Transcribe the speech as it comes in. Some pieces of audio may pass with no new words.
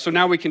So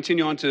now we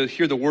continue on to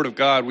hear the Word of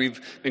God. We've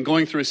been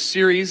going through a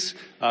series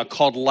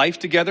called Life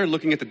Together,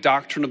 looking at the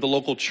doctrine of the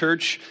local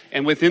church.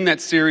 And within that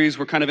series,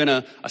 we're kind of in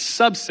a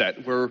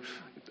subset where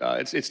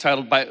it's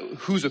titled By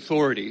Whose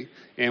Authority?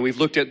 And we've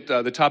looked at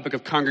the topic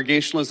of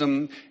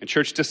congregationalism and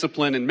church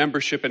discipline and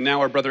membership. And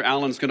now our brother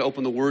Alan's going to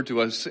open the Word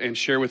to us and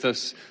share with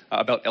us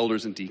about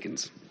elders and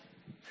deacons.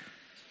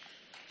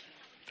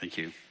 Thank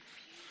you.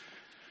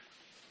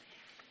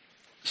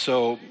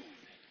 So,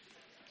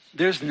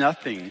 there's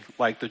nothing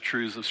like the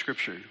truths of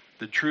Scripture.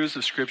 The truths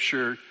of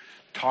Scripture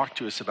talk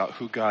to us about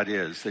who God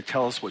is. They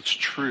tell us what's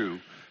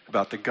true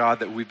about the God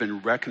that we've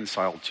been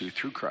reconciled to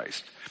through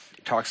Christ.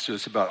 It talks to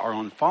us about our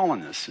own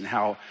fallenness and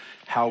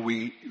how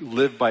we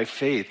live by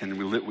faith and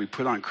we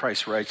put on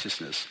Christ's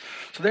righteousness.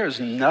 So there is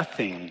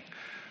nothing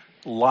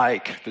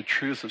like the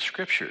truth of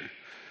Scripture.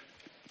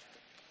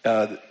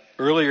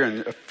 Earlier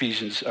in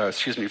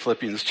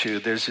Philippians 2,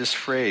 there's this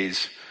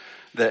phrase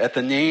that at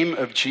the name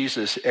of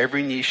Jesus,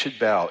 every knee should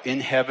bow in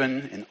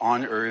heaven and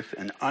on earth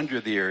and under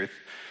the earth,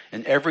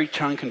 and every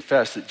tongue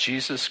confess that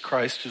Jesus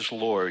Christ is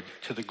Lord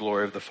to the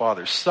glory of the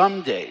Father.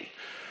 Someday,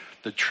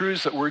 the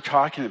truths that we're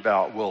talking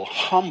about will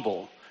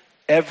humble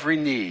every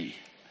knee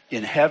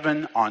in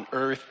heaven, on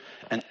earth,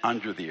 and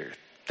under the earth.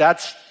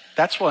 That's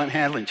what I'm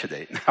handling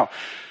today. Now,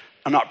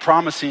 I'm not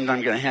promising that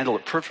I'm going to handle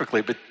it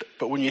perfectly,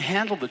 but when you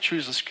handle the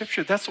truths of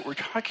Scripture, that's what we're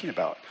talking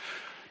about.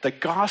 The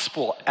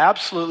gospel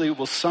absolutely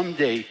will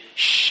someday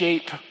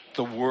shape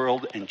the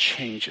world and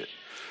change it.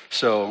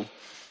 So,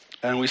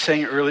 and we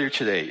sang earlier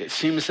today, it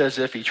seems as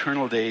if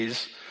eternal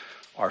days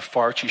are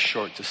far too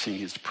short to sing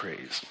his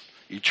praise.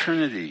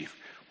 Eternity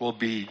will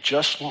be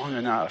just long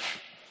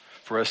enough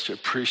for us to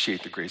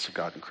appreciate the grace of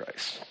God in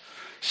Christ.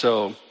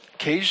 So,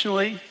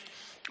 occasionally,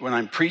 when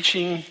I'm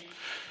preaching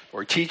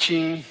or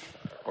teaching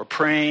or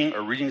praying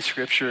or reading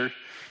Scripture,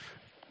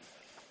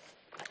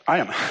 I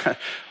am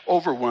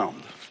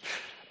overwhelmed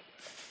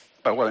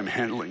by what I'm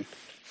handling.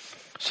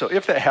 So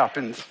if that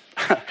happens,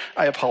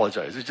 I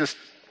apologize. It just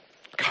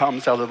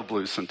comes out of the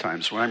blue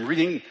sometimes. When I'm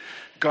reading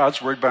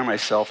God's Word by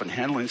myself and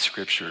handling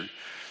Scripture,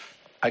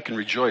 I can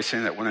rejoice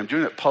in that. When I'm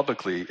doing it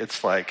publicly,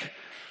 it's like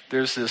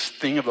there's this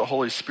thing of the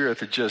Holy Spirit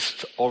that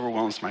just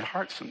overwhelms my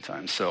heart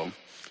sometimes. So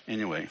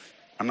anyway,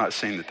 I'm not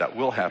saying that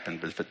will happen,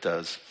 but if it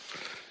does,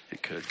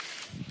 it could.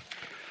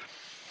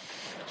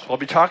 So I'll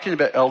be talking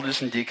about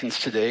elders and deacons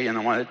today,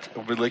 and we'll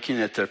be looking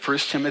at 1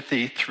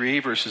 Timothy 3,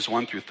 verses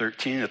 1 through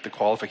 13, at the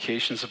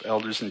qualifications of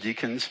elders and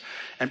deacons.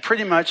 And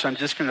pretty much I'm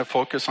just going to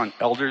focus on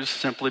elders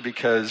simply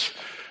because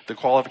the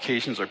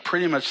qualifications are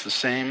pretty much the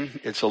same.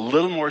 It's a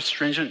little more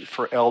stringent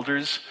for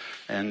elders,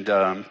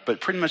 but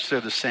pretty much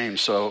they're the same.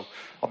 So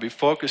I'll be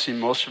focusing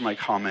most of my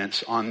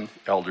comments on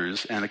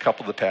elders, and a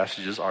couple of the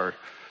passages are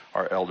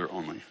elder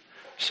only.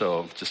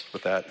 So just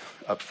with that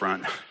up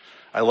front,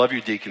 I love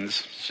you,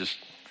 deacons.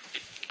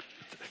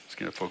 It's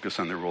going to focus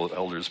on the role of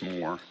elders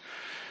more.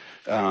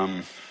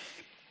 So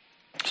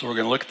we're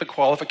going to look at the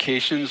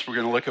qualifications. We're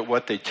going to look at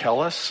what they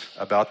tell us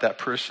about that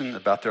person,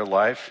 about their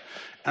life.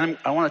 And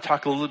I want to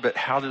talk a little bit,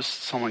 how does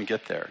someone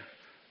get there?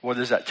 What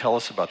does that tell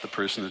us about the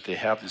person that they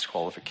have these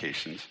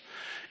qualifications?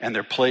 And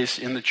their place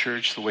in the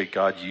church, the way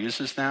God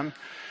uses them.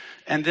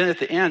 And then at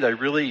the end,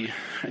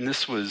 and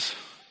this was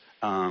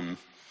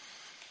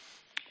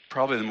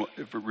probably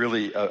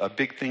really a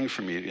big thing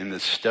for me in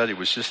this study,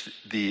 was just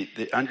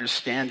the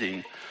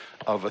understanding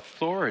of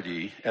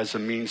authority as a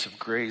means of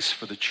grace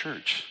for the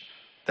church.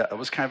 That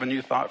was kind of a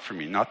new thought for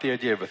me. Not the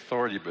idea of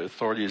authority, but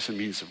authority as a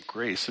means of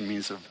grace, a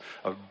means of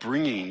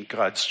bringing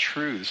God's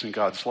truths and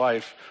God's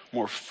life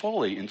more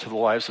fully into the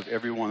lives of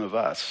every one of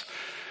us.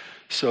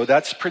 So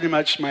that's pretty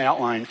much my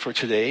outline for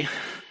today.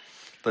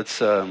 Let's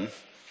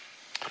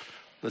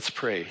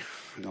pray,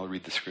 and I'll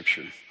read the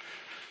scripture.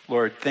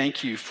 Lord,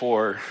 thank you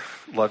for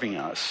loving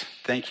us.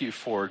 Thank you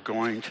for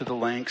going to the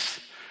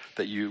lengths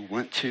that you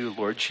went to,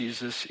 Lord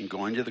Jesus, in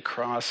going to the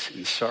cross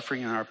and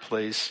suffering in our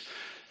place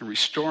and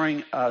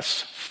restoring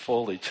us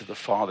fully to the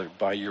Father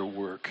by your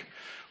work.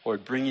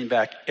 Lord, bringing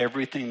back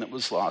everything that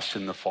was lost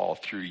in the fall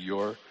through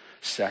your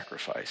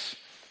sacrifice.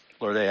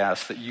 Lord, I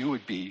ask that you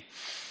would be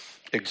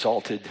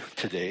exalted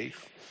today.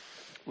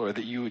 Lord,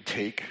 that you would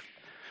take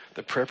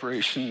the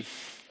preparation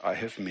I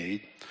have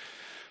made,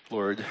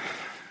 Lord,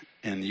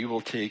 and you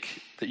will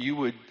take, that you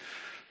would,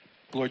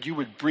 Lord, you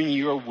would bring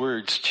your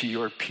words to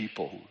your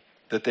people,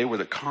 that they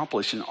would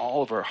accomplish in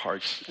all of our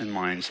hearts and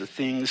minds the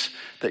things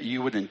that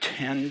you would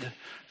intend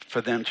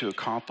for them to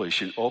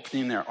accomplish in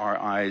opening our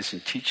eyes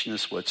and teaching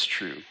us what's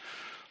true.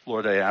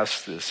 Lord, I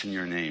ask this in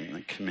your name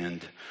and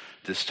commend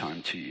this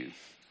time to you.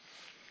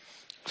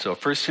 So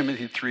 1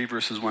 Timothy 3,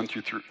 verses 1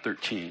 through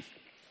 13.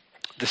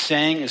 The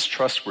saying is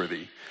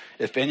trustworthy.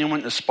 If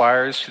anyone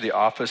aspires to the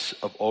office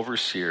of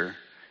overseer,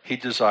 he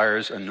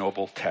desires a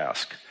noble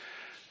task.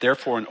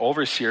 Therefore, an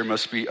overseer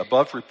must be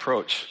above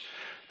reproach,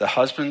 the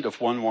husband of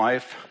one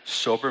wife,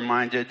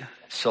 sober-minded,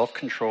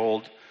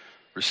 self-controlled,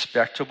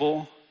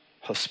 respectable,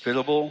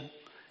 hospitable,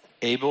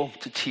 able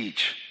to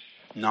teach,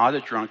 not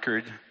a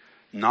drunkard,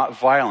 not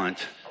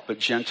violent, but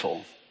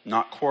gentle,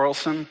 not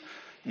quarrelsome,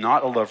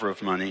 not a lover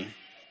of money,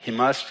 He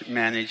must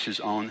manage his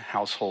own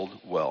household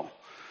well,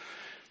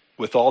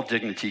 with all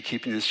dignity,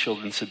 keeping his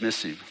children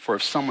submissive. For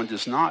if someone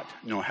does not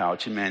know how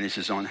to manage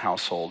his own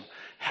household,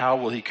 how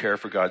will he care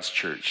for God's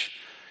church?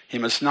 He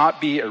must not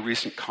be a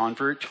recent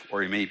convert,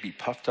 or he may be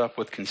puffed up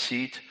with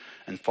conceit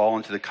and fall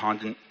into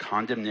the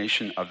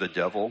condemnation of the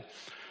devil.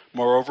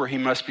 Moreover, he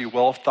must be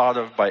well thought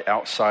of by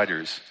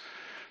outsiders,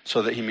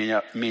 so that he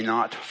may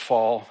not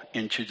fall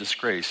into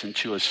disgrace,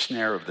 into a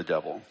snare of the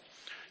devil.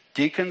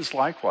 Deacons,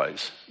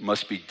 likewise,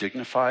 must be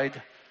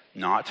dignified,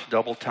 not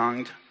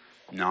double-tongued,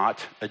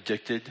 not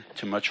addicted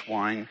to much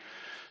wine,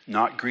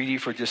 not greedy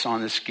for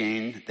dishonest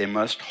gain. They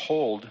must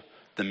hold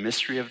the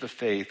mystery of the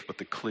faith with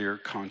a clear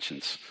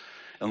conscience.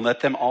 And let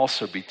them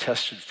also be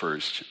tested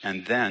first,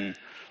 and then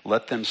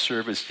let them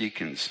serve as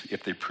deacons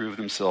if they prove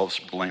themselves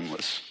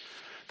blameless.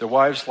 Their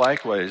wives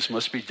likewise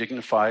must be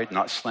dignified,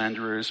 not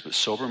slanderers, but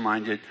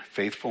sober-minded,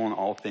 faithful in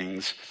all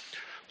things.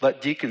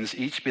 Let deacons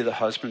each be the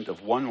husband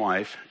of one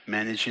wife,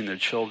 managing their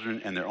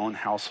children and their own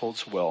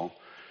households well.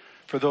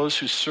 For those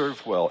who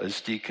serve well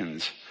as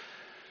deacons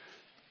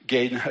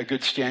gain a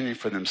good standing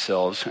for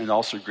themselves and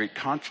also great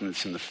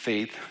confidence in the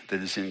faith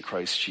that is in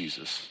Christ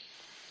Jesus.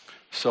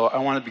 So I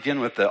want to begin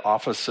with the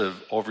office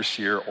of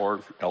overseer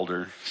or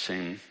elder,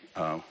 same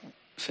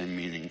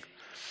meaning.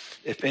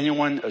 If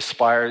anyone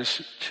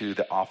aspires to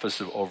the office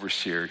of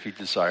overseer, he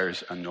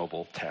desires a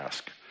noble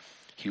task.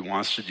 He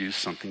wants to do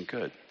something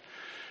good.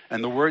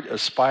 And the word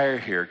aspire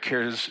here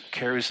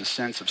carries a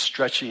sense of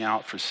stretching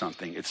out for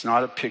something. It's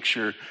not a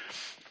picture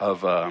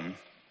of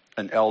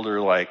an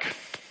elder like,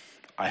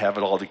 I have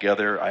it all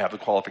together, I have the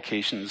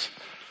qualifications,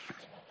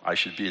 I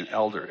should be an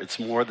elder. It's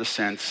more the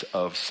sense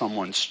of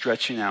someone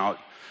stretching out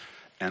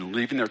and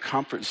leaving their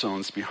comfort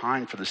zones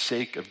behind for the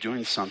sake of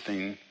doing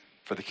something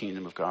for the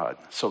kingdom of God.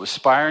 So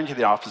aspiring to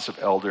the office of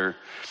elder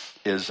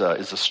is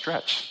a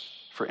stretch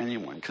for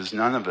anyone, because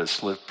none of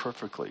us live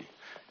perfectly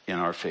in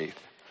our faith.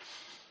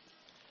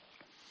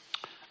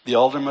 The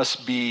elder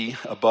must be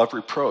above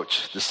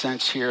reproach. The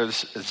sense here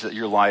is that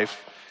your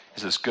life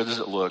is as good as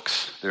it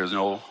looks. There's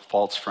no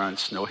false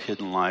fronts, no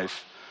hidden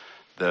life,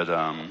 that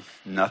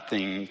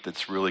nothing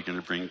that's really going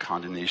to bring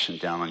condemnation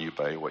down on you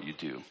by what you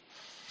do.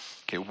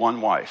 Okay,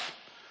 one wife.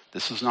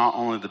 This is not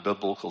only the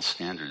biblical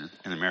standard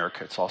in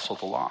America, it's also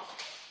the law.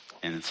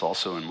 And it's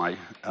also, in my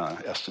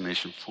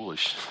estimation,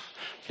 foolish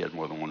if you had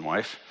more than one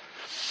wife.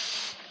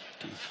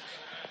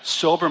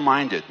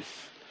 Sober-minded.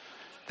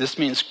 This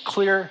means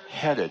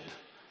clear-headed,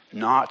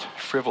 not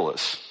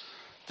frivolous.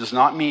 Does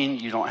not mean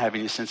you don't have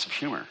any sense of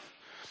humor.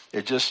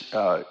 It just,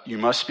 you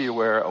must be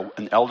aware,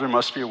 an elder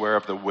must be aware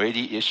of the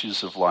weighty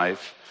issues of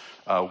life.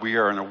 We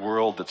are in a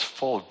world that's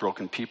full of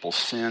broken people.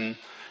 Sin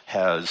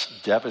has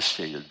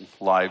devastated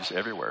lives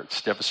everywhere.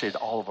 It's devastated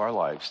all of our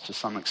lives to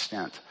some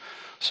extent.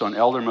 So an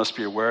elder must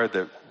be aware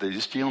that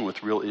he's dealing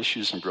with real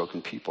issues and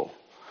broken people.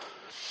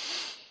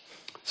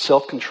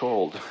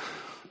 Self-controlled,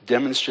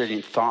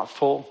 demonstrating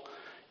thoughtful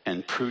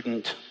and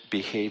prudent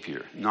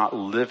behavior, not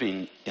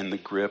living in the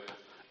grip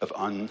of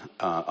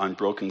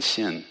unbroken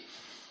sin.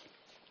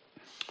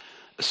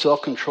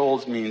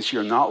 Self-controlled means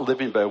you're not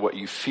living by what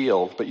you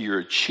feel, but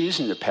you're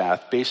choosing the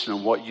path based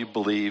on what you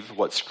believe,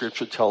 what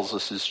Scripture tells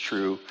us is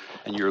true,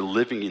 and you're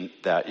living in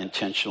that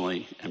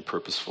intentionally and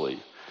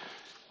purposefully.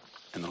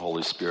 And the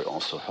Holy Spirit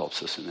also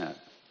helps us in that.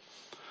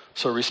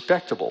 So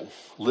respectable,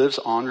 lives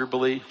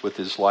honorably with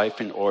his life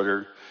in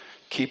order,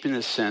 keeping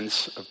a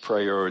sense of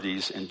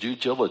priorities and due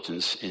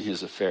diligence in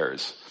his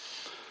affairs.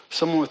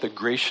 Someone with a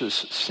gracious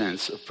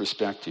sense of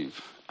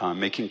perspective,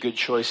 making good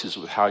choices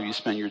with how you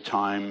spend your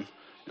time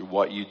and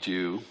what you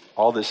do.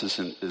 All this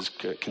is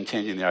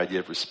contained in the idea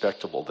of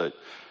respectable, that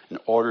an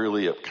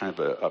orderly, kind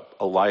of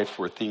a life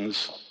where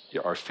things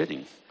are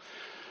fitting.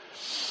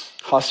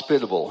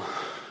 Hospitable,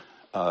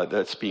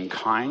 that's being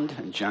kind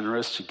and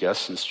generous to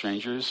guests and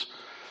strangers,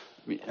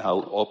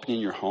 opening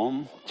your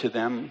home to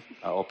them,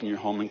 opening your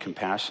home in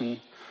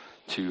compassion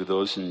to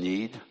those in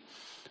need.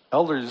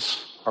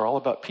 Elders are all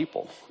about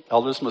people.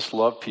 Elders must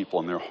love people,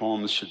 and their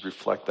homes should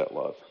reflect that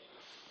love.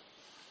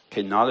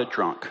 Okay, not a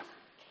drunk.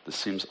 This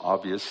seems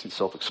obvious and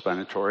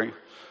self-explanatory.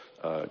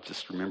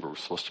 Just remember, we're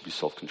supposed to be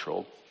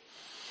self-controlled.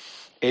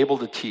 Able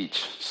to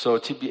teach. So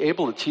to be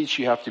able to teach,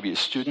 you have to be a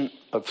student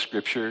of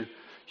Scripture.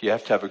 You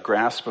have to have a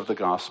grasp of the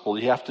gospel.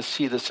 You have to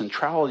see the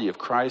centrality of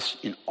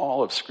Christ in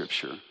all of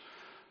Scripture,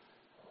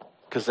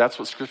 because that's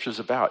what Scripture is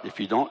about. If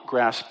you don't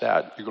grasp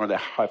that, you're going to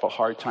have a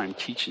hard time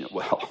teaching it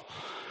well.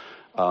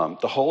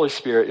 The Holy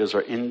Spirit is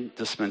our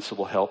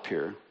indispensable help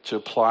here. To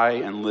apply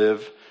and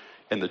live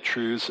in the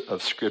truths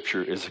of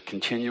Scripture is a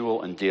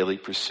continual and daily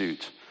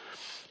pursuit.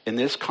 In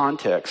this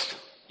context,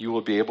 you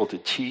will be able to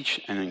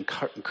teach and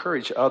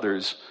encourage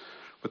others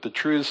with the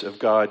truths of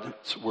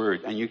God's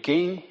Word. And you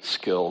gain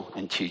skill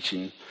in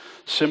teaching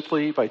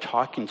simply by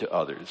talking to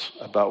others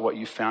about what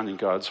you found in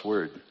God's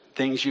Word.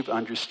 Things you've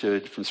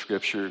understood from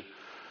Scripture,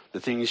 the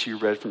things you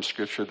read from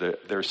Scripture,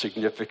 their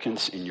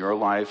significance in your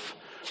life,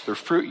 the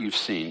fruit you've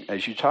seen.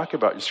 As you talk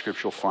about your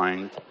Scripture,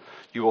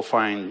 you will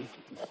find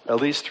at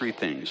least three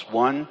things.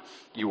 One,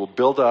 you will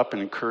build up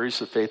and encourage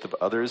the faith of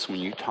others when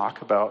you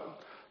talk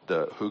about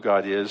who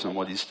God is and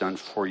what he's done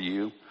for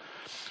you.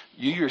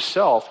 You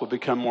yourself will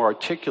become more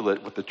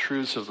articulate with the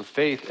truths of the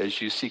faith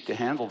as you seek to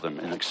handle them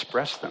and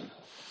express them.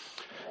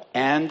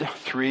 And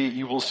 3,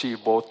 you will see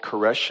both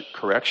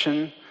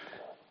correction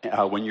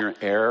when you're in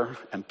error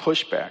and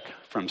pushback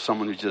from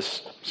someone who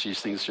just sees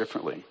things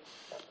differently.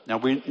 Now,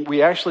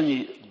 we actually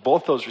need,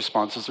 both those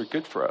responses are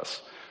good for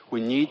us.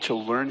 We need to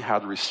learn how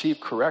to receive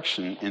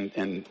correction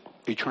in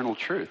eternal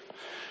truth.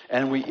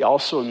 And we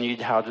also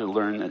need how to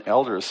learn, an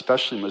elder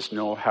especially must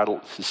know how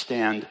to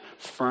stand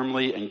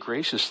firmly and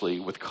graciously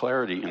with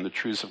clarity in the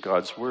truths of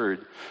God's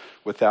word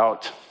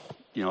without,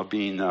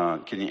 being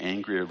getting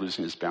angry or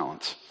losing his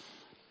balance.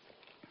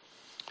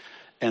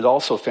 And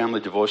also,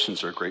 family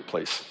devotions are a great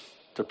place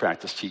to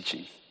practice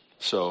teaching.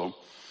 So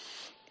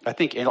I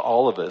think in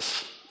all of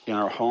us, in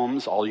our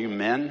homes, all you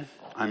men,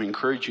 I'm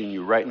encouraging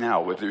you right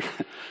now,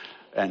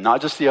 and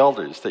not just the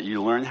elders, that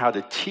you learn how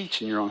to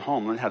teach in your own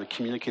home, learn how to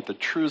communicate the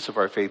truths of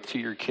our faith to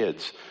your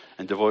kids.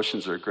 And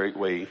devotions are a great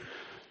way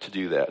to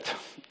do that.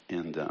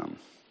 And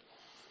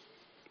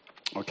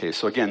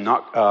so again,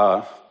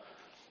 the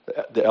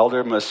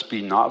elder must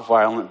be not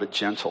violent but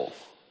gentle.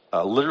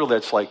 Literally,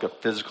 that's like a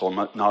physical,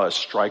 not a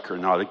striker,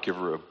 not a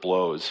giver of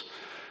blows.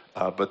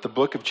 But the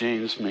book of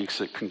James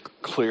makes it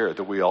clear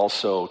that we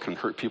also can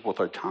hurt people with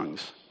our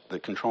tongues.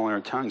 That controlling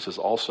our tongues is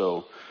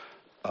also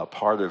a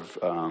part of,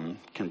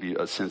 can be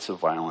a sense of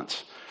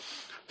violence.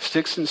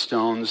 Sticks and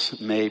stones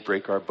may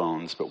break our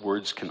bones, but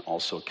words can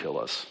also kill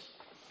us.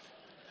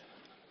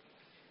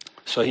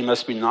 So he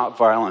must be not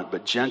violent,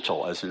 but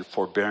gentle, as in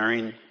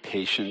forbearing,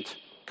 patient,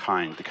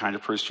 kind. The kind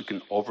of person who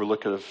can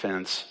overlook an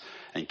offense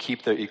and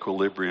keep their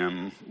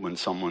equilibrium when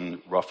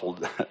someone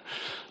ruffled,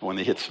 when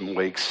they hit some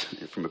wakes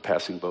from a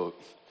passing boat.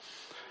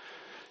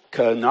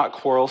 Not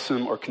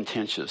quarrelsome or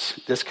contentious.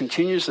 This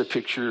continues the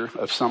picture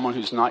of someone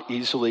who's not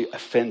easily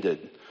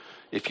offended.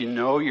 If you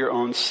know your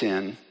own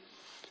sin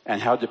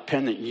and how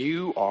dependent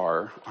you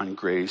are on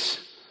grace,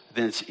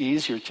 then it's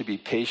easier to be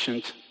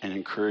patient and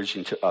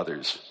encouraging to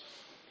others.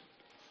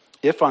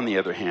 If, on the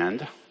other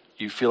hand,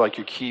 you feel like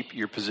you keep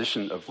your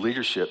position of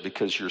leadership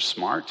because you're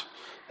smart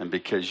and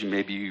because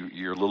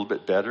you're a little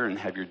bit better and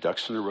have your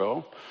ducks in a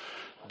row,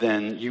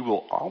 then you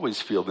will always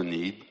feel the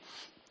need,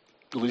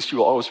 at least you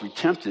will always be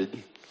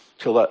tempted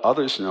to let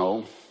others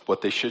know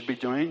what they should be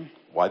doing,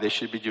 why they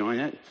should be doing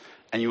it,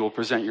 and you will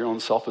present your own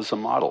self as a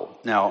model.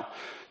 Now,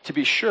 to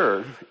be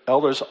sure,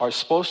 elders are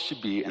supposed to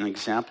be an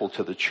example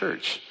to the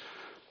church,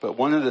 but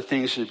one of the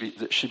things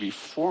that should be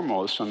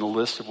foremost on the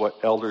list of what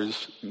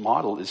elders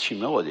model is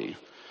humility.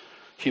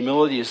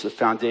 Humility is the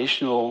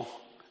foundational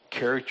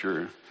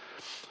character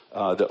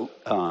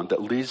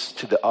that leads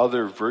to the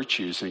other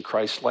virtues in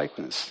Christ's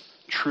likeness.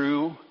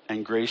 True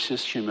and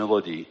gracious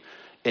humility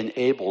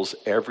enables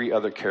every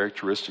other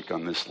characteristic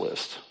on this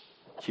list.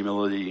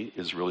 Humility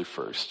is really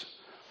first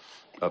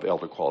of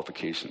elder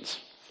qualifications.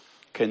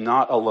 Okay,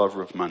 not a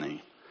lover of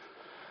money.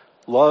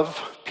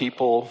 Love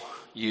people,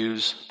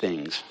 use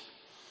things.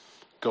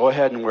 Go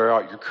ahead and wear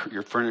out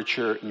your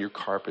furniture and your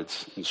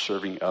carpets in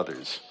serving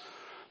others.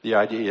 The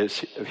idea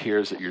here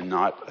is that you're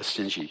not a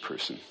stingy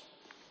person.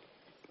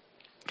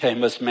 Okay,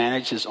 must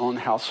manage his own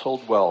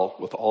household well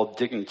with all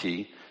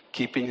dignity,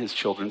 keeping his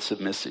children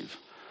submissive.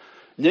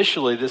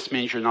 Initially, this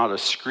means you're not a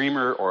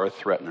screamer or a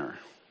threatener.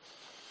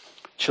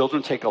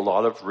 Children take a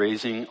lot of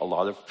raising, a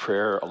lot of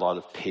prayer, a lot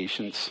of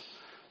patience.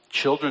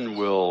 Children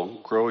will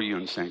grow you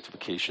in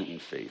sanctification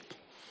and faith.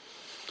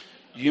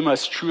 You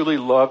must truly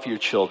love your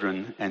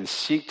children and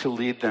seek to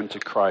lead them to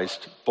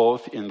Christ,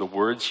 both in the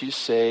words you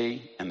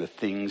say and the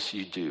things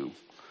you do.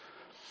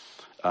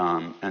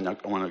 And I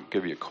want to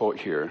give you a quote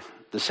here.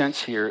 The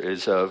sense here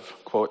is of,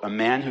 quote, a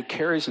man who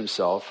carries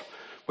himself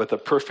with a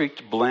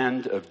perfect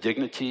blend of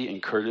dignity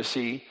and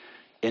courtesy,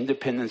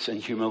 independence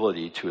and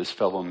humility to his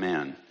fellow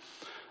man.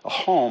 A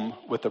home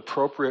with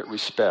appropriate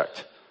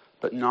respect,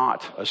 but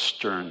not a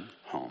stern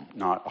home,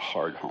 not a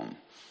hard home.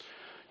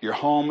 Your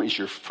home is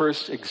your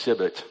first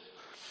exhibit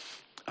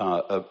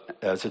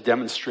as a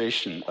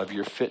demonstration of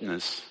your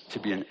fitness to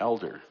be an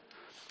elder.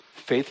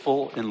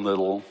 Faithful in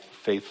little,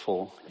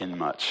 faithful in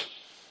much.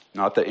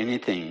 Not that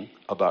anything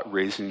about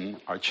raising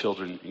our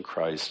children in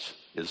Christ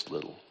is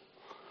little.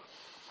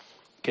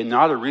 Okay,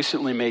 not a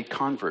recently made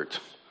convert.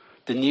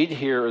 The need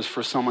here is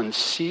for someone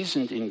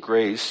seasoned in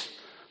grace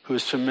who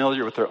is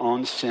familiar with their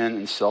own sin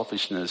and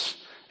selfishness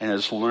and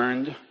has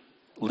learned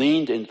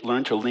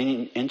to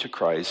lean into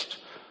Christ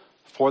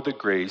for the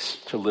grace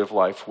to live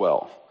life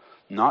well.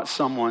 Not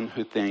someone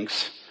who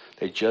thinks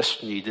they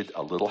just needed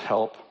a little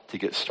help to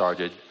get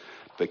started,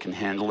 but can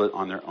handle it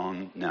on their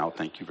own now.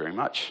 Thank you very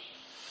much.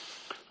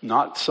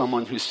 Not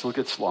someone who still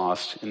gets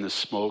lost in the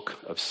smoke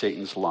of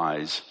Satan's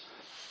lies,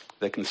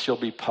 that can still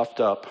be puffed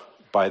up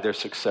by their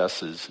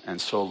successes and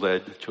so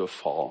led to a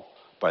fall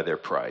by their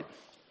pride.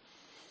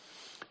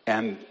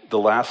 And the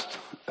last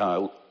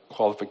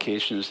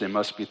qualification is they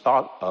must be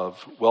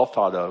well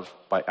thought of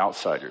by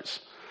outsiders.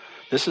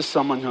 This is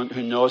someone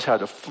who knows how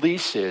to flee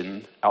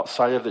sin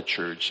outside of the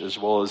church as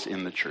well as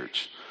in the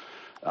church.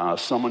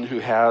 someone who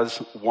has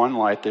one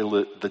life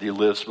that he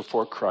lives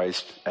before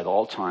Christ at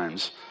all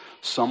times,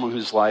 someone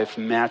whose life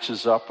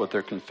matches up with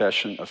their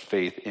confession of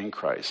faith in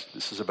Christ.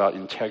 This is about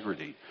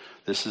integrity.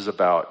 This is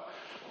about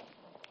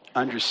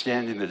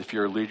understanding that if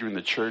you're a leader in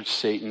the church,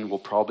 Satan will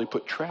probably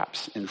put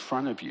traps in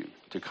front of you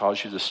to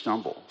cause you to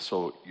stumble.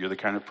 So you're the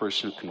kind of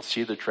person who can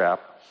see the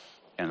trap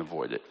and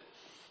avoid it.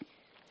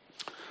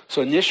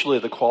 So initially,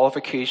 the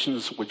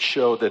qualifications would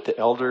show that the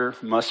elder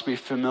must be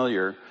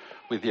familiar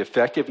with the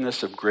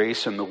effectiveness of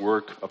grace and the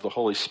work of the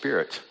Holy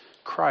Spirit.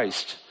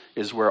 Christ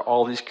is where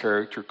all these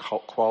character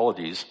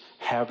qualities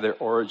have their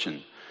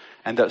origin.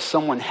 And that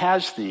someone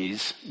has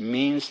these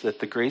means that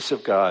the grace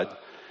of God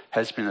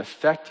has been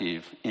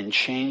effective in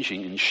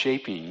changing and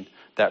shaping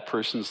that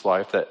person's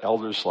life, that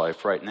elder's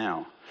life right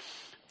now.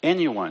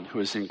 Anyone who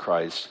is in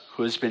Christ,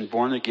 who has been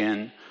born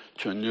again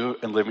to a new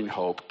and living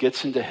hope,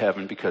 gets into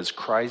heaven because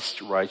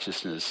Christ's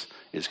righteousness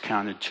is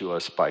counted to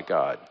us by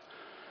God.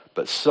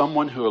 But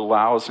someone who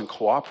allows and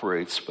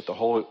cooperates with the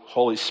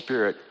Holy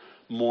Spirit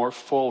more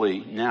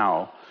fully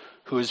now,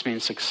 who is being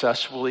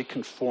successfully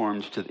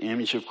conformed to the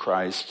image of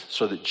Christ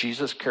so that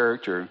Jesus'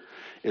 character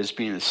is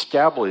being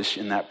established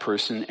in that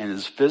person and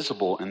is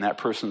visible in that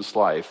person's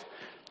life,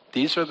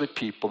 these are the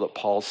people that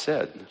Paul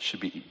said should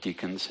be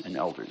deacons and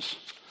elders.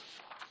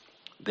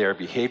 They are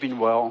behaving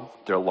well,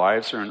 their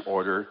lives are in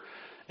order,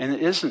 and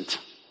it isn't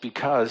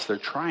because they're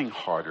trying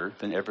harder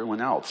than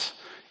everyone else.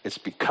 It's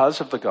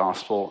because of the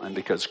gospel and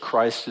because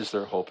Christ is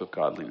their hope of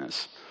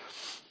godliness.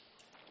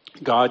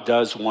 God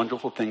does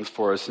wonderful things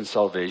for us in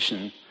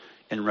salvation,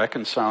 in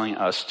reconciling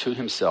us to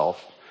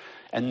himself,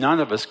 and none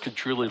of us could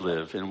truly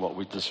live in what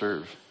we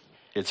deserve.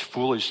 It's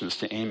foolishness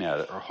to aim at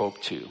it or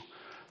hope to.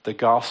 The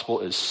gospel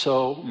is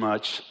so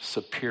much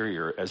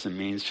superior as a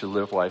means to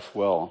live life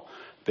well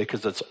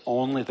because it's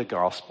only the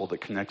gospel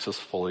that connects us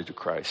fully to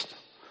Christ.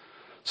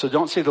 So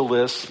don't see the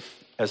list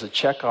as a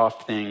checkoff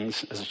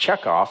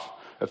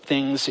of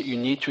things that you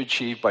need to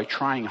achieve by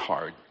trying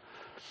hard,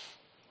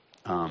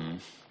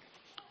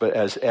 but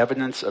as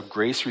evidence of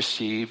grace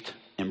received,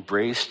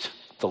 embraced,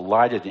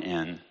 delighted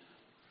in,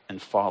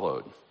 and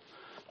followed.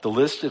 The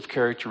list of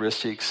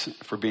characteristics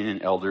for being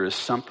an elder is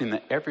something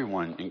that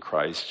everyone in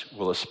Christ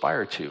will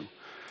aspire to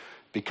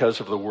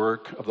because of the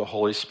work of the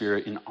Holy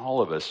Spirit in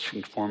all of us to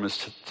conform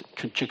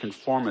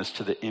us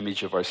to the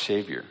image of our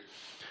Savior.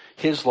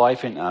 His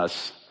life in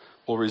us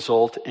will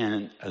result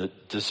in a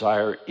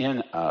desire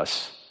in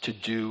us to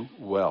do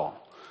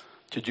well,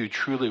 to do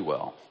truly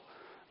well.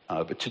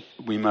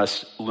 We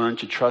must learn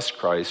to trust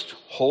Christ,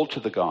 hold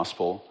to the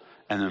gospel,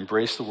 and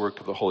embrace the work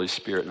of the Holy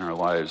Spirit in our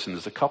lives. And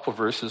there's a couple of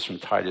verses from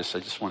Titus I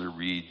just want to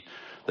read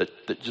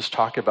that just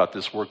talk about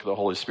this work of the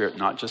Holy Spirit,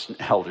 not just in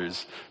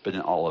elders, but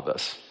in all of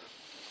us.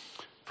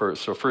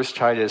 So 1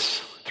 Titus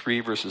 3,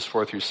 verses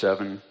 4 through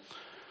 7.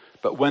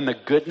 But when the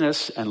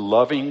goodness and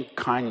loving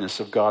kindness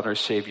of God our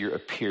Savior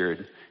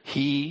appeared,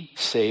 he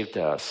saved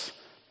us,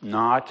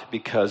 not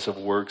because of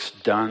works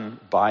done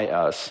by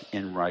us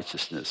in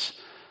righteousness,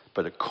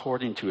 but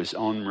according to his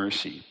own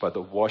mercy, by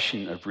the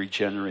washing of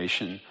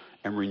regeneration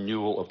and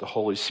renewal of the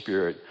Holy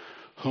Spirit,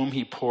 whom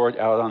he poured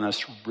out on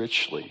us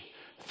richly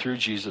through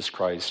Jesus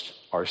Christ,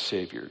 our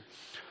Savior,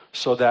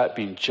 so that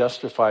being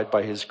justified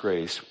by his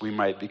grace, we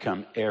might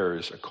become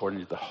heirs according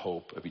to the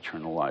hope of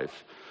eternal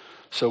life.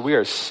 So we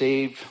are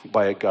saved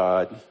by a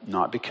God,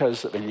 not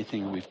because of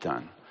anything we've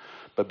done,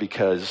 but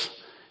because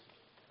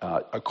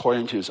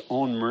according to his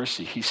own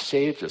mercy, he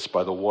saved us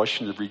by the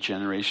washing of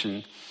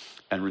regeneration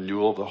and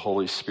renewal of the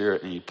Holy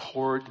Spirit, and he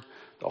poured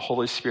the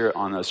Holy Spirit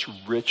on us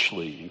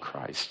richly in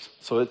Christ.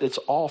 So it's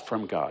all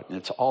from God, and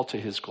it's all to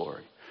his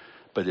glory.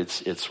 But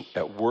it's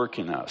at work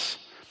in us.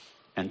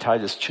 And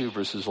Titus 2,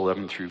 verses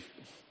 11 through,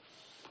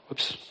 I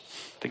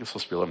think it's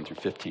supposed to be 11 through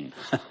 15.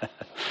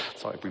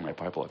 So I bring my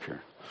Bible up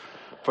here.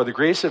 For the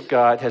grace of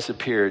God has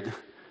appeared,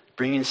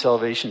 bringing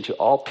salvation to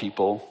all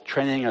people,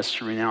 training us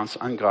to renounce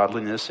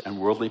ungodliness and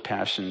worldly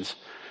passions,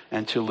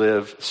 and to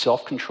live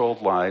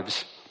self-controlled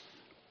lives,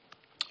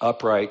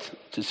 upright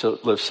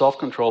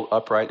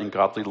and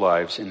godly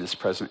lives in this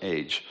present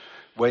age,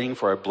 waiting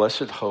for our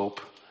blessed hope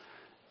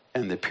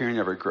and the appearing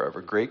of our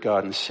great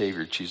God and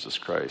Savior, Jesus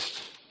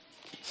Christ.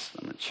 So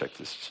I'm going to check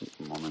this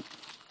in a moment.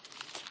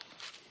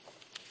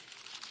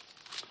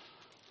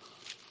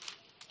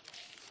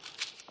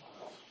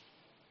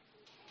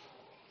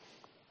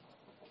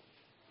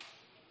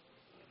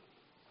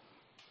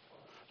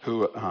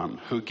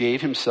 Who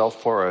gave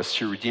himself for us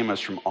to redeem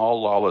us from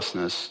all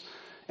lawlessness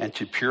and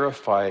to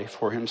purify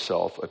for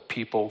himself a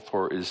people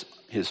for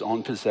his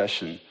own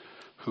possession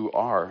who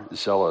are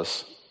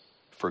zealous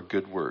for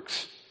good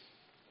works.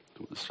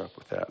 We'll start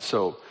with that.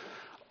 So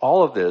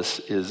all of this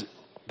is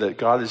that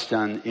God has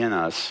done in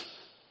us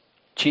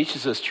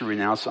teaches us to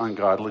renounce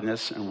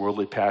ungodliness and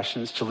worldly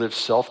passions, to live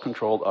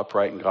self-controlled,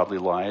 upright, and godly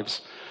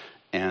lives,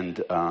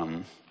 and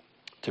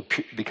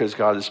because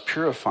God is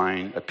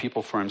purifying a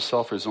people for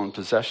himself, for his own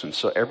possession.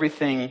 So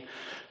everything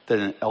that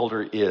an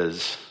elder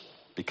is,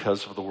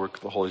 because of the work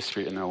of the Holy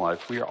Spirit in their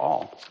life, we're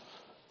all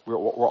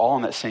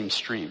on that same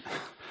stream.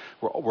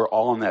 We're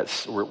all in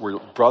that. We're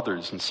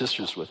brothers and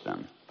sisters with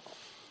them.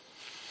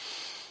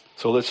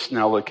 So let's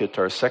now look at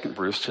our second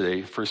verse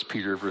today, 1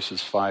 Peter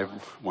verses 5,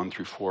 1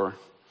 through 4.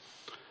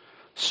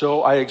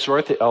 So I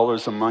exhort the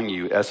elders among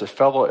you as a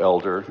fellow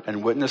elder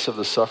and witness of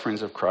the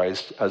sufferings of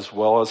Christ, as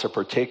well as a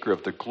partaker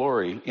of the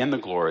glory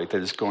that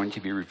is going to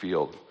be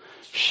revealed.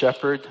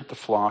 Shepherd the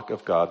flock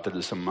of God that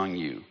is among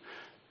you,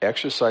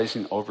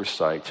 exercising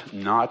oversight,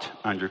 not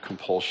under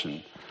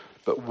compulsion,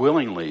 but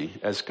willingly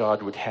as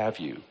God would have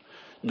you,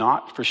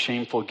 not for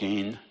shameful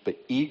gain, but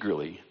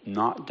eagerly,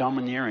 not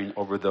domineering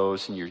over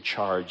those in your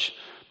charge,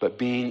 but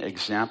being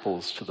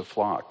examples to the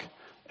flock.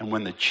 And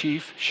when the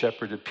chief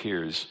shepherd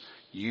appears,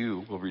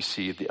 you will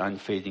receive the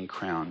unfading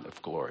crown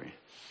of glory.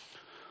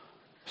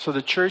 So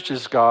the church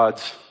is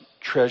God's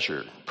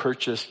treasure,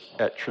 purchased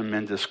at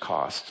tremendous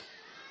cost.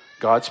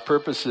 God's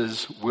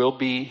purposes will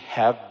be,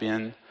 have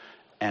been,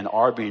 and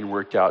are being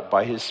worked out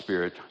by his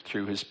Spirit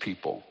through his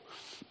people.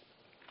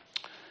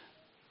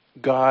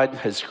 God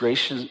has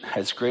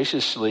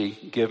graciously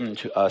given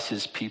to us,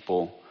 his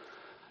people,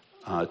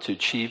 to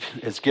achieve,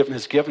 has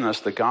given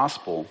us the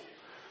gospel.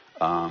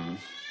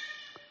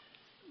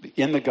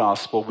 In the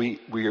gospel,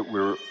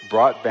 we're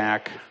brought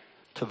back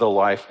to the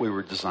life we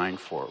were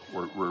designed for.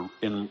 We're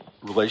in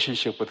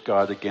relationship with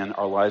God again.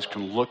 Our lives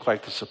can look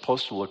like they're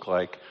supposed to look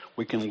like.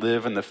 We can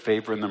live in the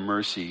favor and the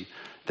mercy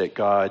that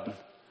God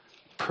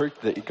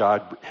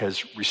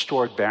has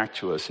restored back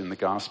to us in the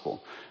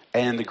gospel.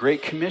 And in the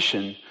Great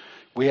Commission,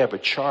 we have a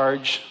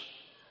charge,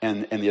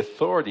 and the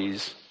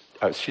authorities,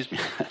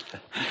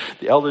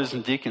 the elders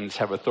and deacons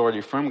have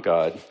authority from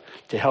God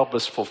to help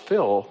us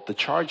fulfill the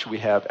charge we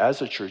have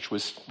as a church,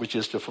 which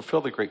is to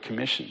fulfill the Great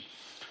Commission.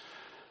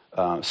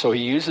 So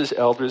he uses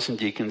elders and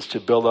deacons to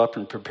build up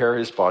and prepare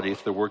his body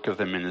for the work of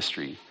the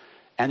ministry.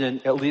 And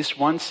in at least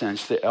one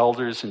sense, the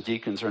elders and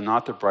deacons are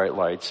not the bright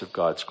lights of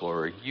God's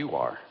glory. You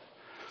are.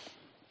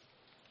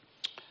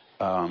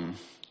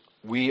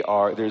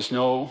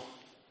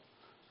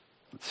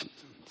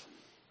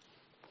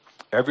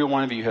 Every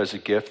one of you has a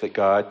gift that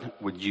God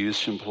would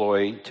use to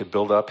employ to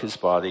build up his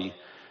body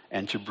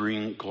and to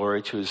bring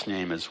glory to his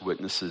name as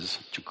witnesses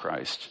to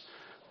Christ.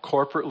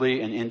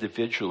 Corporately and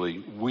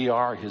individually, we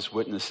are his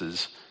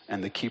witnesses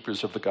and the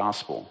keepers of the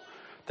gospel.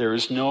 There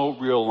is no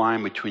real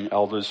line between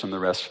elders and the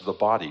rest of the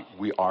body.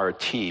 We are a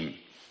team.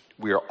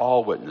 We are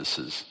all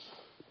witnesses.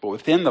 But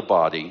within the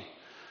body,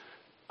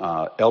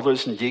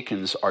 elders and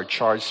deacons are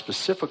charged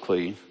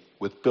specifically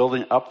with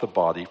building up the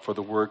body for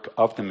the work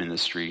of the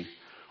ministry.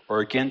 Or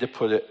again, to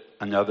put it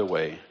another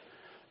way,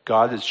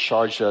 God has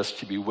charged us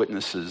to be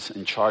witnesses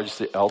and charged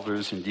the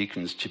elders and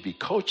deacons to be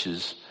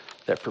coaches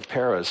that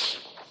prepare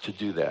us to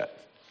do that.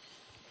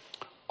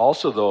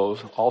 Also,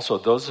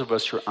 those of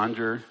us who are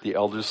under the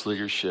elders'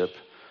 leadership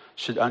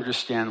should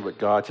understand what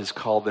God has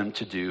called them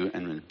to do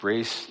and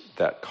embrace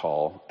that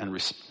call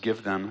and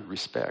give them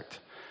respect.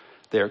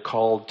 They are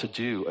called to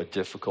do a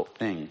difficult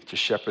thing, to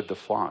shepherd the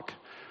flock.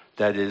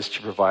 That is,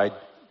 to provide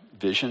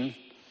vision,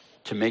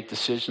 to make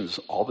decisions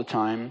all the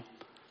time,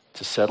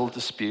 to settle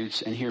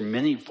disputes, and hear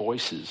many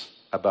voices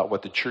about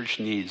what the church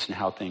needs and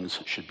how things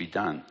should be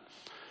done.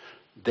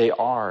 They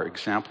are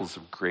examples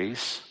of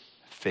grace,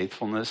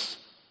 faithfulness,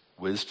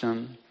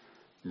 wisdom,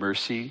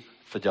 mercy,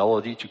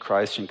 fidelity to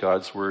Christ and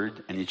God's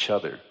word and each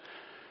other.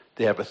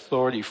 They have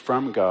authority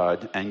from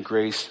God and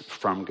grace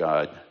from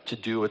God to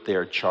do what they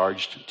are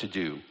charged to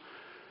do.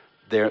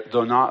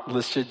 Though not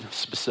listed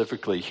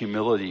specifically,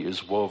 humility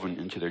is woven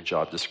into their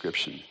job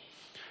description.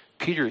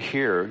 Peter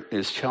here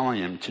is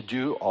telling him to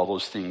do all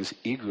those things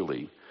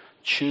eagerly,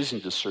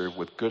 choosing to serve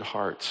with good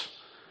hearts.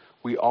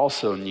 We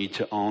also need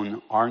to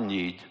own our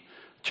need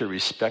to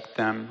respect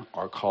them,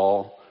 our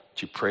call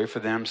to pray for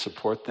them,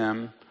 support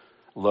them,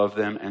 love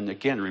them. And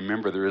again,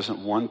 remember, there isn't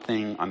one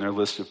thing on their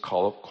list of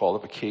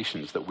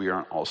qualifications that we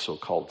aren't also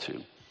called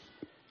to.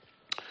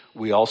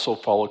 We also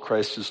follow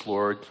Christ as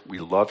Lord. We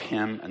love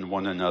him and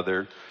one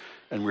another.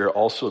 And we are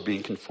also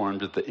being conformed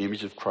to the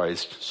image of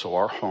Christ, so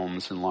our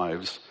homes and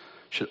lives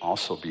should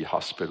also be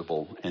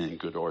hospitable and in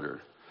good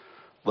order.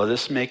 Let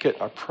us make it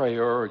a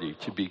priority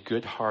to be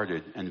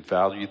good-hearted and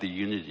value the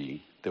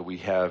unity that we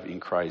have in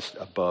Christ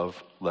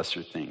above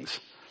lesser things.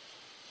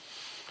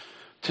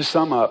 To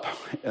sum up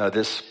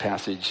this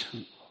passage,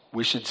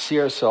 we should see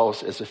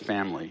ourselves as a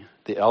family.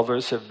 The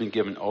elders have been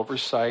given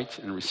oversight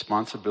and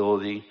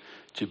responsibility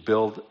to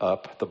build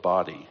up the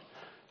body.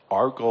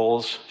 Our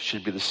goals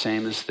should be the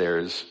same as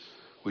theirs.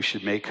 We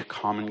should make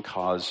common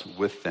cause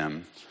with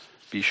them,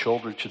 be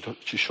shoulder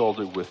to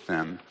shoulder with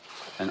them,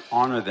 and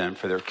honor them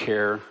for their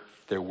care,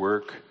 their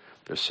work,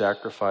 their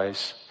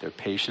sacrifice, their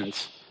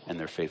patience, and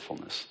their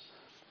faithfulness.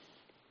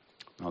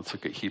 Now let's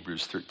look at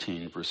Hebrews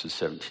 13, verses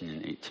 17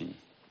 and 18.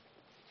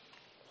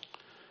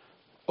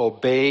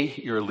 Obey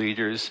your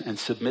leaders and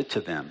submit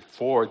to them,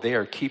 for they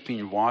are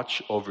keeping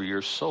watch over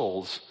your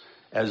souls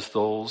as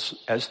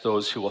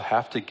those who will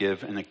have to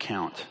give an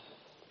account.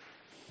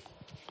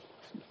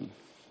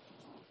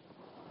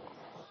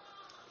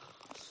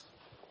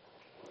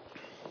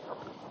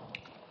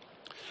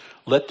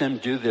 Let them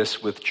do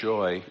this with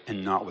joy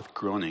and not with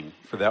groaning,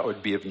 for that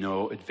would be of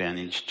no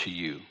advantage to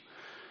you.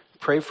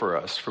 Pray for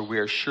us, for we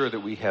are sure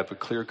that we have a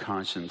clear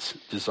conscience,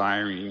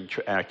 desiring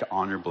to act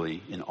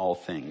honorably in all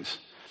things.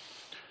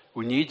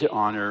 We need to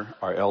honor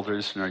our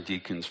elders and our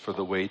deacons for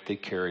the weight they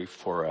carry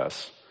for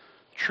us,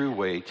 true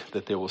weight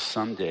that they will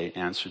someday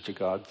answer to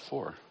God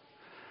for.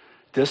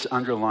 This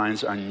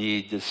underlines our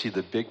need to see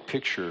the big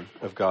picture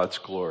of God's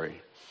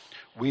glory.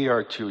 We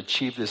are to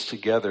achieve this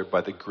together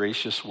by the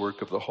gracious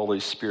work of the Holy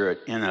Spirit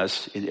in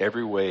us in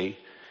every way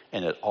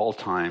and at all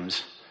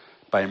times,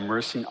 by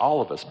immersing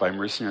all of us, by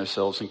immersing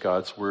ourselves in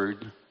God's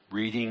Word,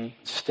 reading,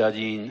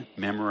 studying,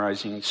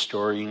 memorizing,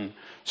 storying.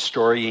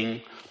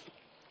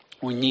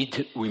 We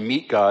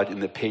meet God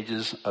in the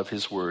pages of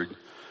His Word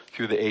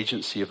through the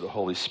agency of the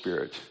Holy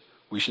Spirit.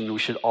 We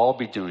should all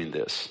be doing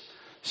this,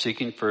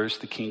 seeking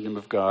first the kingdom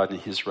of God and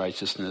His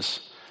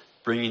righteousness,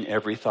 bringing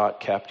every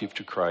thought captive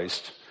to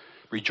Christ,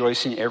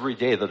 rejoicing every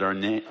day that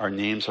our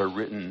names are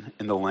written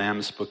in the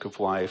Lamb's book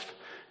of life,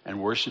 and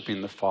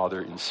worshiping the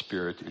Father in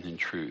spirit and in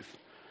truth.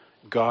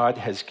 God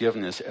has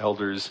given us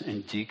elders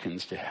and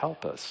deacons to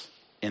help us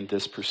in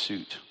this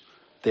pursuit.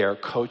 They are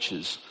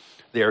coaches.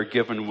 They are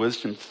given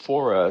wisdom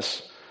for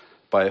us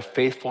by a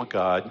faithful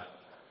God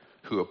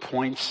who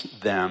appoints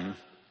them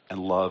and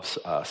loves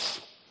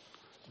us.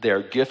 They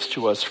are gifts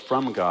to us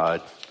from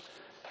God,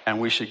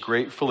 and we should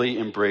gratefully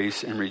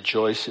embrace and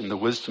rejoice in the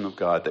wisdom of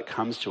God that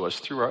comes to us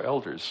through our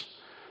elders.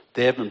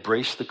 They have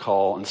embraced the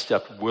call and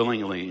stepped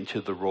willingly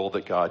into the role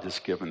that God has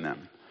given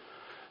them.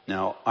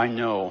 Now, I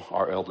know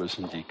our elders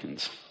and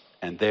deacons,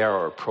 and they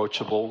are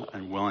approachable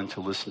and willing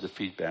to listen to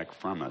feedback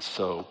from us.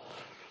 So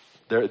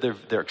they're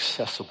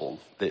accessible.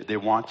 They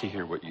want to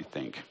hear what you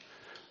think,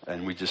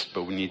 and we just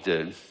need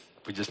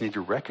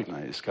to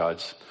recognize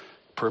God's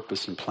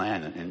purpose and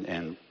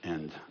plan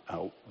and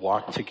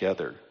walk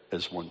together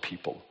as one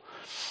people.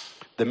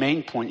 The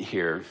main point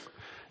here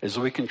is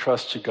we can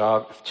trust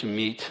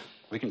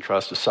we can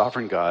trust a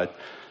sovereign God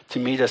to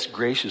meet us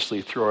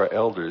graciously through our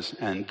elders,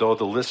 and though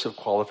the list of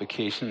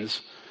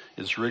qualifications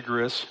is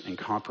rigorous and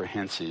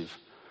comprehensive,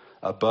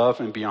 above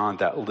and beyond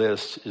that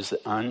list is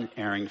the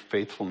unerring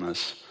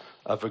faithfulness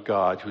of a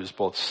God who is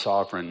both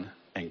sovereign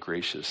and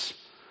gracious.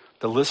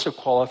 The list of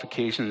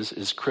qualifications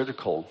is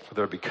critical for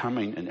their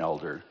becoming an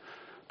elder,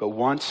 but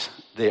once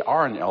they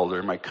are an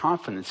elder, my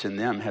confidence in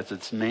them has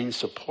its main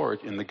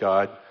support in the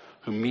God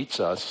who meets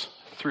us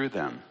through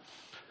them.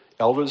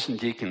 Elders and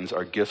deacons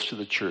are gifts to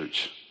the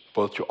church,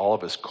 both to all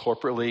of us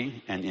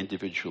corporately and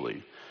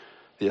individually.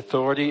 The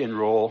authority and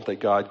role that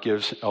God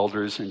gives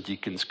elders and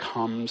deacons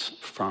comes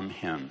from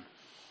Him.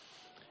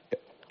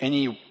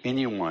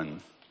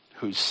 Anyone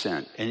who's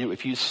sent,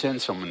 if you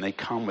send someone, they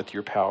come with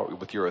your power,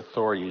 with your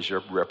authority as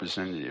your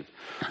representative.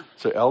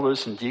 So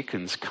elders and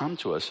deacons come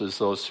to us as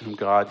those whom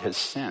God has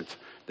sent.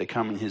 They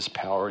come in His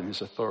power and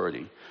His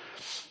authority.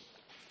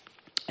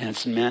 And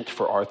it's meant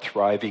for our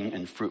thriving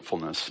and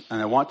fruitfulness.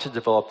 And I want to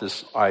develop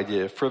this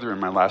idea further in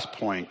my last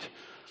point,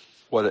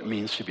 what it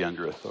means to be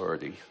under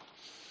authority.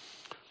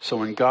 So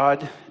when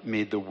God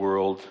made the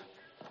world,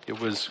 it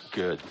was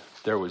good.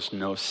 There was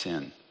no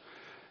sin.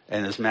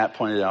 And as Matt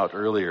pointed out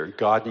earlier,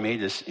 God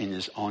made us in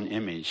His own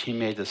image. He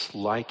made us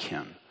like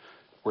Him.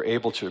 We're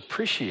able to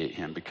appreciate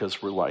Him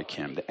because we're like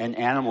Him. An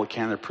animal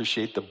can't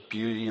appreciate the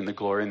beauty and the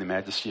glory and the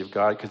majesty of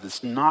God because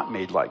it's not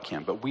made like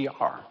Him, but we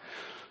are.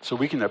 So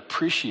we can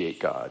appreciate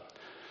God.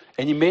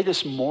 And He made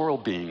us moral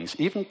beings.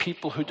 Even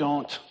people who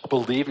don't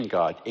believe in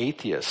God,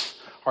 atheists,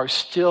 they're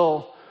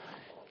still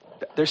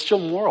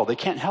moral. They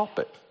can't help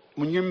it.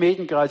 When you're made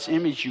in God's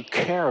image, you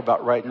care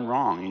about right and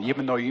wrong. And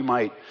even though you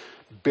might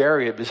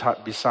bury it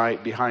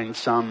behind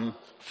some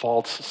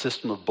false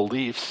system of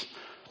beliefs,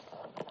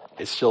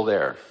 it's still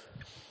there.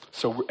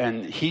 So,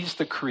 and He's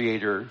the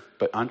creator,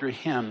 but under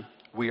Him,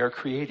 we are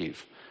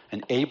creative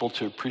and able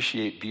to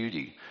appreciate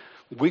beauty.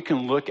 We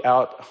can look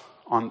out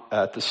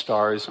at the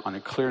stars on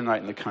a clear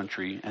night in the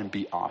country and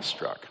be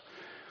awestruck.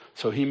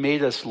 So He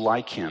made us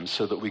like Him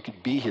so that we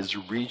could be His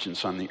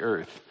regents on the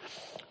earth.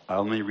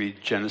 Let me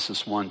read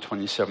Genesis 1,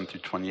 27 through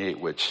 28,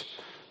 which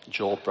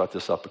Joel brought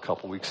this up a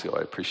couple weeks ago.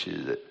 I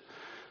appreciated it.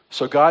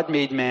 So God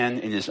made man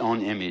in His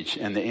own image,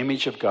 and the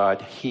image of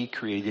God, He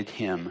created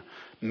him.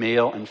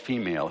 Male and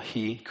female,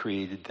 He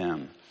created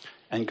them.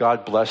 And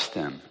God blessed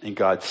them, and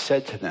God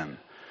said to them,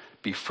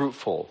 "Be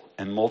fruitful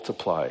and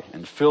multiply,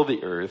 and fill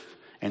the earth,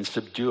 and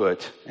subdue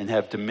it, and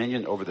have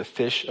dominion over the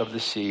fish of the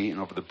sea, and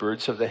over the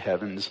birds of the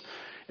heavens,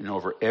 and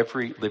over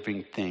every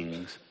living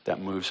thing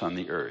that moves on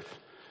the earth."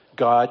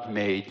 God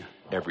made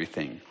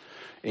everything.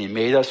 And He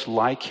made us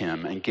like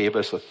Him and gave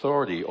us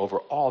authority over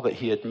all that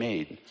He had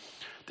made.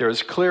 There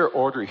is clear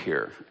order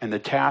here, and the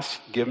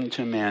task given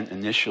to man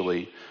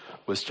initially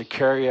was to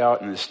carry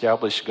out and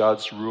establish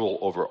God's rule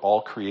over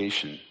all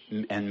creation,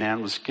 and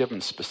man was given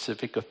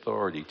specific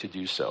authority to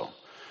do so.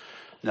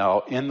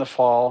 Now, in the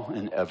fall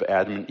of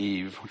Adam and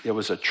Eve, it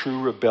was a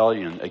true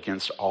rebellion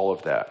against all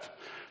of that.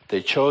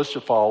 They chose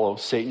to follow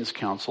Satan's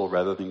counsel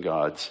rather than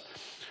God's.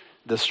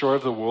 The story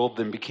of the world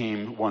then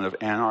became one of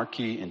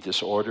anarchy and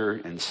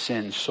disorder and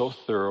sin so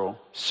thorough,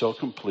 so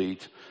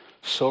complete,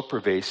 so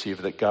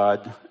pervasive that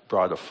God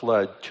brought a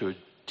flood to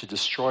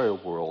destroy a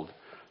world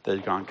that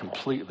had gone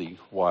completely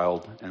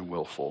wild and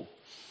willful.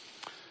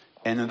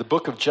 And in the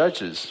book of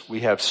Judges,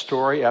 we have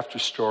story after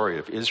story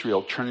of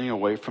Israel turning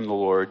away from the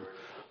Lord,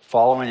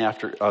 following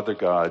after other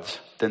gods,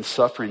 then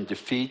suffering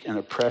defeat and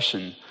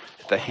oppression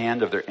at the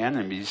hand of their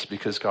enemies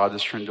because God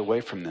has turned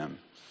away from them.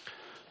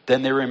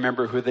 Then they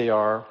remember who they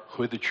are,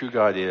 who the true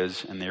God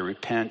is, and they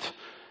repent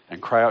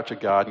and cry out to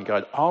God, and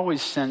God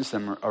always sends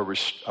them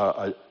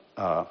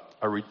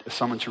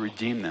someone to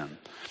redeem them.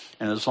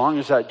 And as long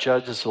as that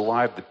judge is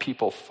alive, the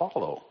people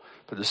follow.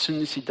 But as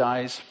soon as he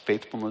dies,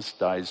 faithfulness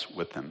dies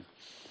with him.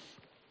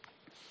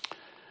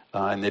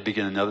 And they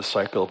begin another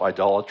cycle of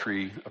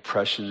idolatry,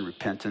 oppression,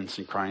 repentance,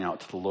 and crying out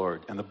to the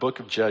Lord. And the book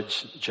of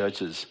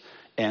Judges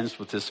ends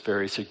with this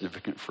very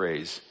significant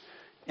phrase.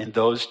 In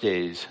those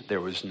days, there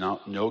was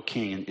no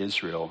king in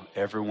Israel.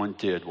 Everyone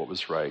did what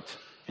was right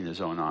in his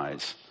own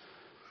eyes.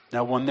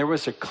 Now, when there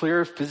was a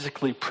clear,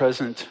 physically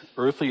present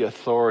earthly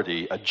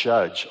authority, a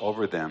judge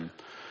over them,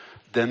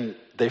 then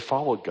they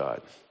followed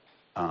God.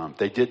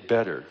 They did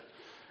better.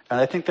 And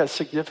I think that's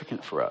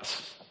significant for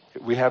us.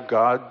 We have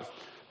God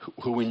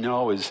who we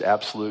know is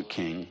absolute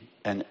king,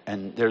 and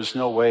there's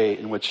no way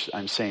in which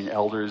I'm saying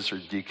elders or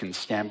deacons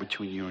stand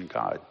between you and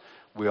God.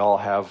 We all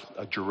have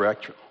a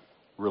direct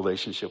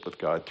relationship with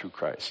God through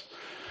Christ.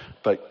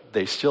 But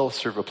they still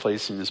serve a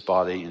place in his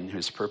body and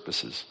his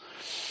purposes.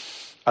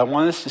 I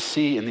want us to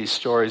see in these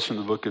stories from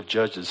the book of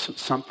Judges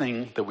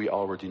something that we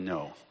already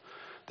know.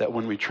 That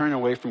when we turn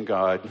away from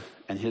God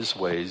and his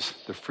ways,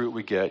 the fruit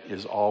we get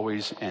is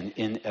always and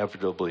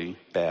inevitably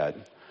bad.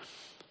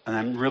 And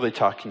I'm really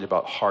talking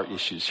about heart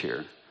issues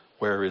here.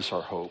 Where is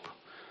our hope?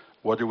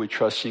 What are we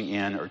trusting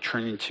in or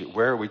turning to?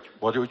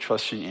 What are we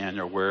trusting in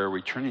or where are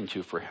we turning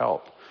to for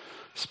help?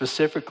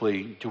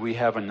 Specifically, do we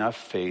have enough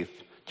faith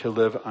to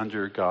live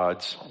under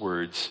God's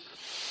words?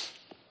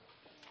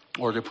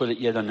 Or to put it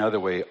yet another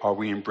way, are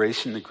we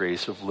embracing the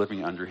grace of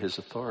living under his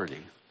authority?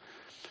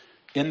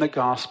 In the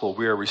gospel,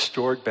 we are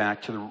restored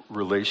back to the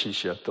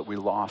relationship that we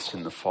lost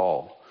in the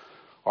fall.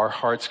 Our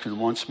hearts can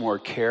once more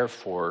care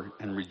for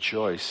and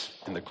rejoice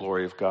in the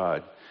glory of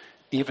God.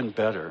 Even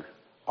better,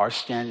 our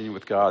standing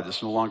with God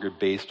is no longer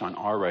based on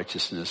our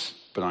righteousness,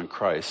 but on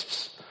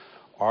Christ's.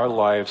 Our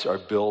lives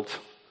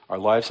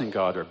in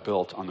God are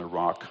built on the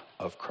rock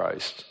of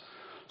Christ.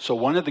 So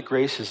one of the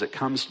graces that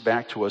comes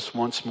back to us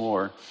once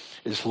more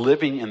is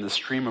living in the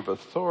stream of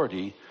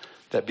authority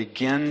that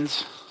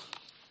begins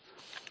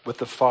with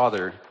the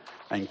Father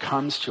and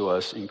comes to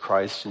us in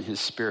Christ and his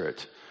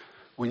Spirit.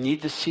 We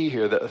need to see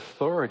here that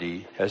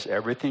authority has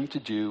everything to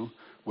do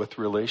with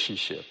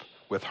relationship,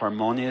 with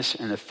harmonious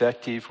and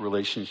effective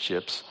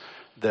relationships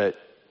that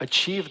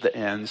achieve the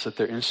ends that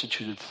they're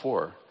instituted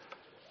for.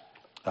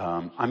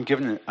 I'm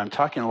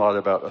talking a lot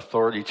about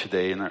authority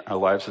today in our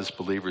lives as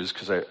believers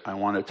because I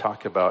want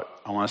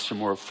us to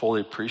more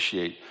fully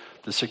appreciate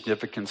the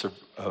significance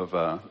of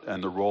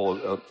and the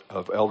role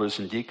of elders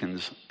and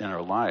deacons in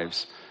our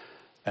lives.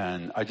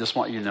 And I just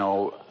want you to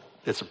know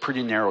it's a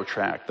pretty narrow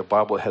track. The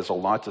Bible has a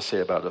lot to say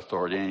about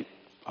authority.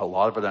 A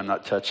lot of it I'm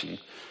not touching,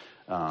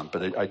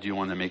 but I do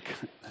want to make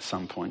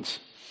some points.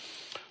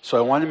 So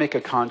I want to make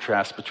a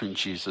contrast between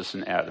Jesus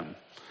and Adam.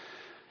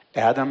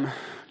 Adam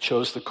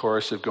chose the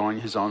course of going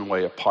his own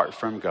way apart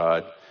from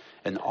God,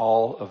 and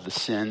all of the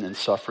sin and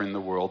suffering in the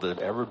world that have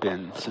ever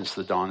been since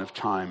the dawn of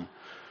time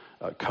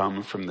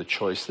come from the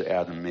choice that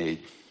Adam made.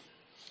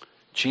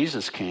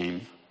 Jesus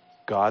came,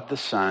 God the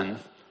Son,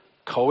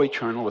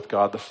 co-eternal with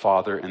God the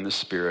Father and the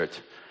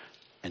Spirit,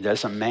 and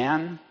as a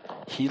man,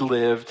 he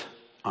lived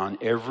on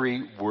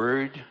every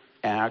word,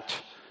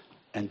 act,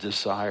 and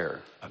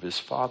desire of his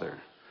Father.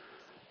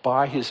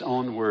 By his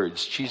own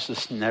words,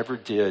 Jesus never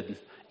did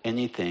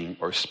anything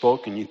or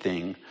spoke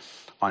anything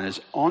on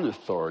his own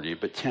authority,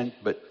 but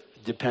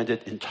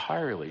depended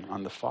entirely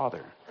on the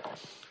Father.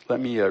 Let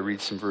me read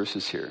some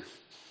verses here.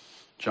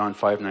 John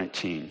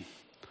 5:19.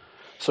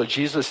 So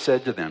Jesus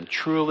said to them,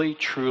 "Truly,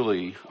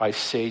 truly, I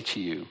say to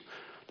you,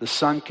 the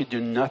Son could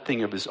do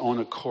nothing of his own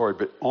accord,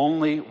 but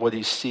only what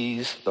he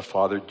sees the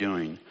Father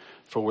doing.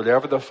 For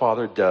whatever the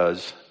Father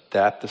does,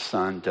 that the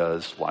Son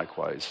does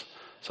likewise."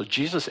 So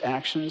Jesus'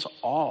 actions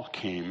all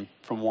came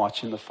from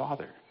watching the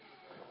Father.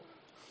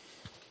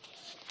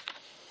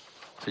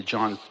 So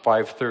John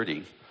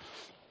 5:30.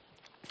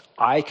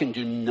 I can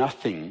do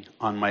nothing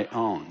on my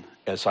own.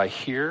 As I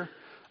hear,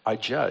 I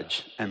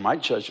judge, and my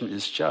judgment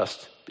is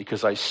just,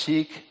 because I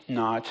seek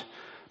not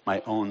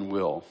my own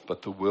will,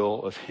 but the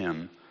will of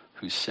him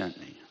who sent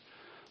me.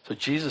 So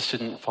Jesus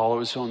didn't follow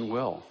his own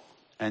will.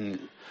 And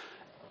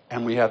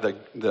we have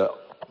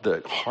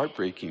the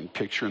heartbreaking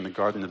picture in the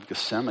Garden of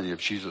Gethsemane of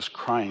Jesus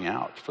crying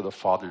out for the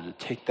Father to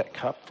take that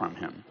cup from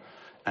him.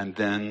 And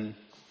then,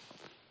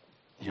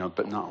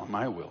 but not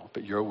my will,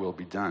 but your will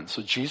be done.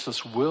 So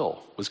Jesus'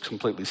 will was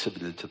completely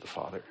submitted to the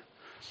Father.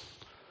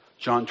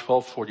 John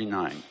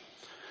 12:49.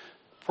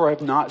 For I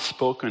have not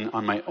spoken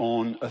on my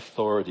own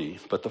authority,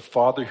 but the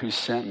Father who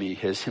sent me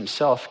has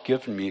himself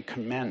given me a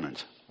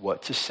commandment,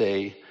 what to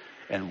say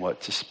and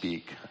what to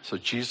speak. So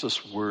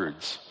Jesus'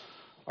 words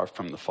are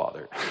from the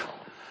Father.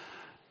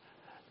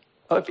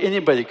 If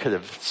anybody could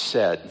have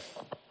said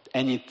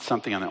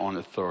something on their own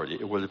authority,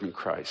 it would have been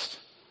Christ.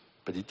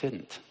 But he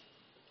didn't.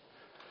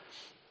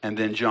 And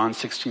then John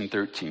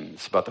 16:13,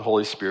 it's about the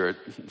Holy Spirit.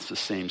 It's the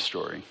same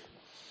story.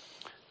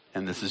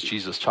 And this is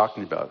Jesus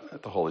talking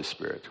about the Holy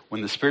Spirit.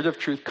 When the Spirit of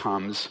truth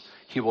comes,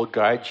 he will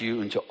guide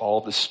you into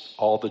all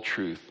the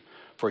truth,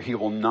 for he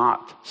will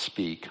not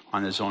speak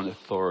on his own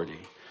authority.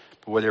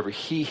 But whatever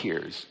he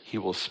hears, he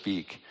will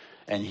speak,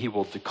 and he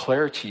will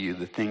declare to you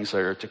the things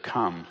that are to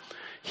come.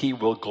 He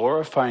will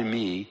glorify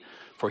me,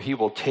 for he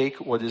will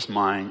take what is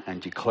mine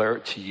and declare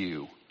it to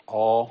you.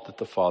 All that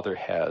the Father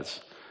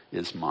has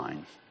is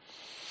mine.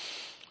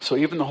 So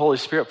even the Holy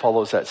Spirit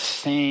follows that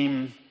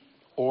same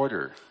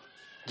order.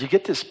 Do you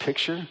get this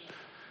picture?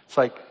 It's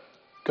like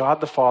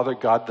God the Father,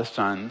 God the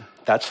Son.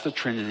 That's the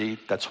Trinity.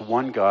 That's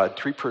one God.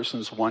 3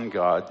 persons, one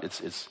God.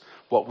 It's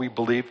what we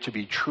believe to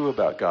be true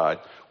about God.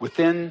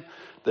 Within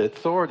the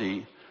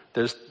authority,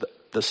 there's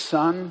the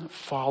Son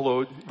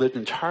lived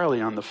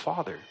entirely on the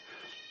Father.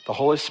 The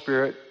Holy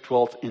Spirit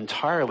dwelt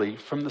entirely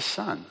from the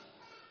Son.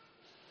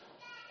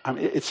 I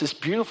mean, it's this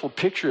beautiful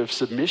picture of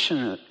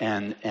submission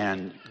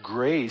and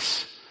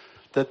grace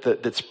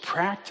that's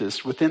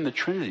practiced within the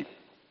Trinity.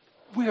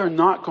 We are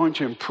not going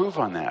to improve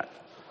on that.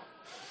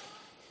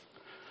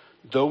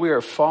 Though we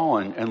are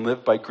fallen and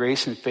live by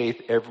grace and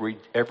faith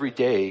every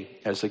day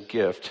as a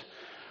gift,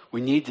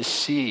 we need to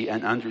see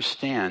and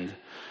understand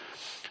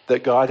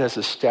that God has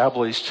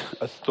established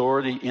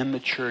authority in the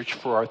church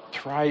for our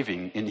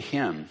thriving in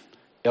him.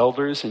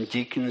 Elders and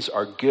deacons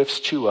are gifts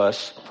to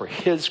us for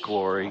his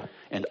glory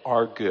and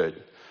our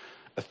good.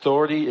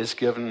 Authority is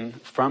given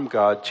from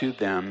God to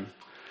them,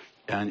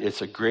 and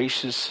it's a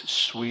gracious,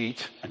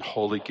 sweet, and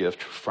holy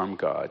gift from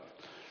God.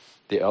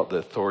 The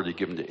authority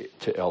given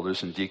to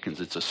elders and deacons.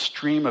 It's a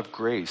stream of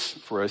grace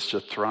for us to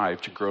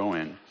thrive, to grow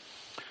in.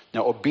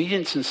 Now,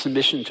 obedience and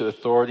submission to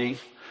authority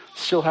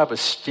still have a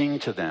sting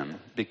to them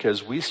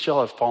because we still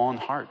have fallen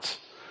hearts.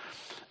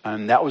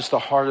 And that was the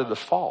heart of the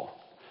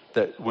fall.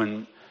 That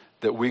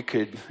we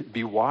could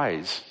be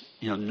wise,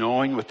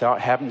 knowing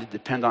without having to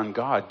depend on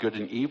God, good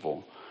and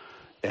evil.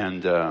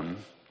 And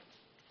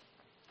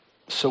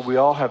so we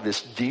all have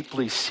this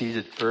deeply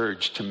seated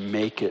urge to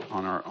make it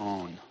on our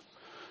own.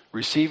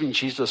 Receiving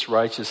Jesus'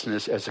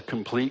 righteousness as a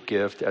complete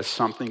gift, as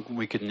something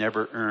we could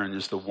never earn,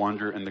 is the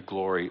wonder and the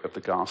glory of the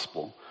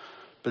gospel.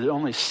 But it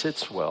only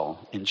sits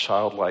well in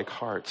childlike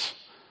hearts.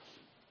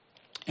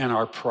 And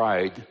our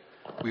pride,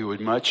 we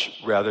would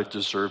much rather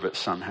deserve it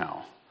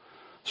somehow.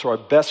 So our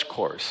best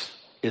course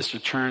is to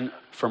turn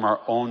from our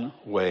own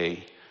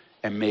way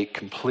and make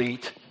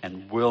complete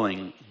and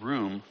willing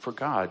room for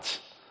God's.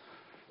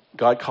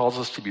 God calls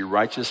us to be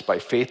righteous by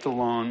faith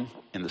alone,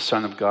 in the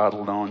Son of God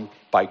alone,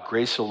 by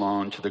grace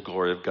alone, to the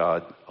glory of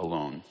God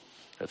alone.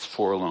 That's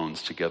 4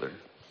 alones together.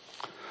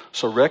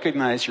 So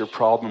recognize your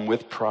problem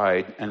with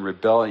pride and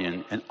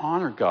rebellion and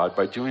honor God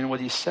by doing what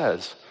he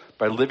says,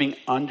 by living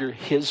under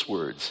his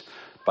words,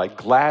 by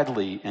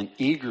gladly and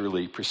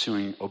eagerly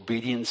pursuing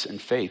obedience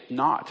and faith,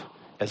 not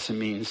as a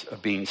means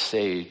of being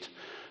saved,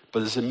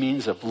 but as a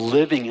means of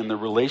living in the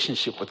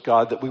relationship with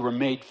God that we were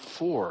made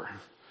for.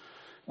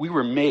 We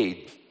were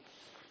made.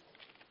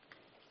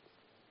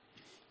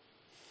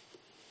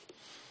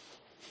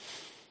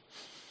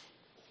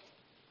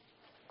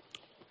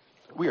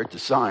 We are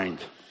designed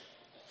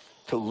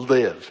to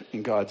live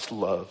in God's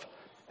love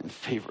and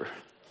favor.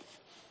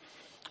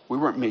 We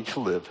weren't made to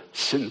live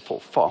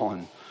sinful,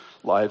 fallen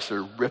lives that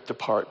are ripped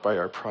apart by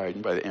our pride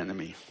and by the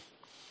enemy.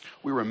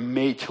 We were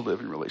made to live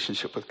in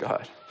relationship with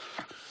God.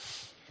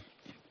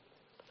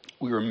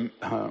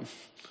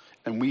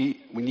 And we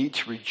need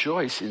to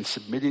rejoice in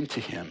submitting to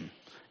him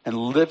and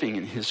living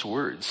in his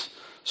words.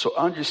 So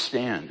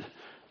understand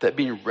that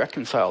being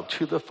reconciled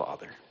to the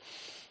Father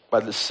by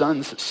the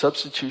Son's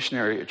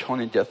substitutionary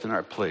atoning death in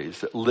our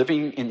place, that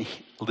living in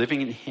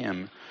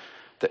him,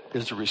 that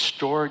is a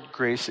restored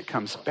grace that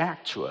comes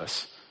back to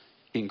us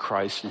in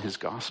Christ and his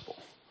gospel.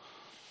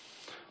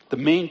 The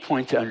main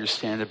point to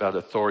understand about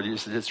authority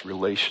is that it's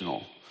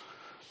relational,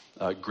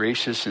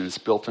 gracious, and it's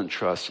built on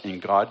trust in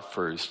God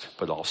first,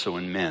 but also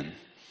in men.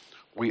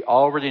 We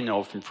already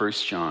know from 1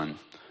 John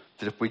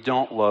that if we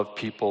don't love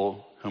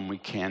people whom we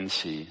can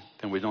see,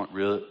 then we don't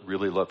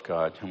really love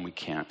God whom we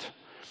can't.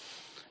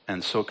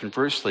 And so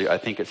conversely, I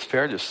think it's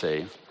fair to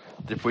say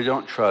that if we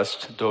don't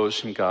trust those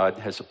whom God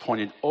has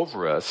appointed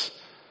over us,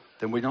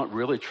 then we don't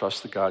really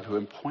trust the God who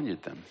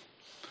appointed them.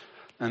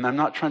 And I'm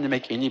not trying to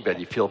make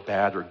anybody feel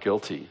bad or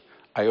guilty.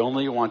 I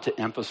only want to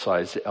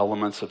emphasize the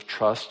elements of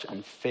trust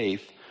and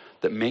faith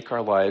that make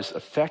our lives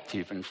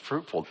effective and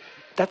fruitful.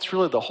 That's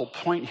really the whole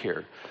point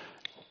here.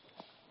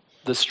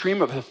 The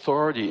stream of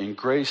authority and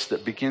grace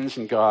that begins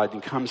in God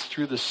and comes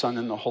through the Son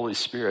and the Holy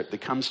Spirit,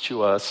 that comes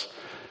to us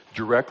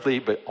directly,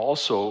 but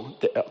also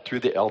through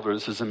the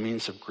elders as a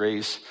means of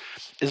grace,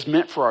 is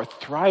meant for our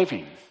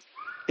thriving,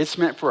 It's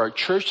meant for our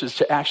churches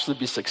to actually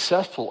be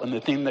successful in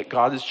the thing that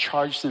God has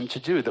charged them to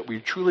do, that we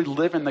truly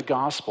live in the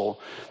gospel,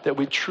 that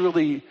we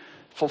truly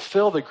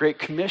fulfill the Great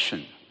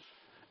Commission.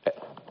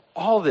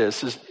 All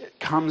this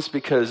comes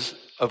because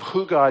of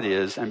who God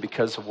is and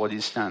because of what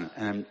he's done.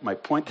 And my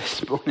point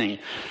this morning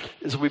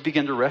is we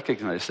begin to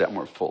recognize that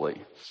more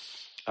fully.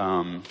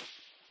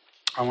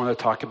 I want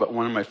to talk about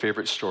one of my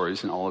favorite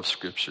stories in all of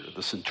Scripture,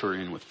 the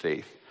centurion with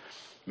faith.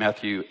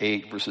 Matthew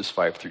 8, verses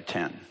 5 through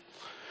 10.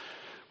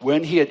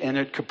 When he had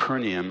entered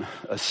Capernaum,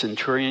 a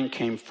centurion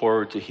came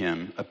forward to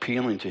him,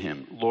 appealing to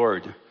him,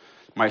 "Lord,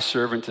 my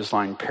servant is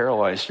lying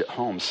paralyzed at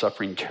home,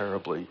 suffering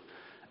terribly."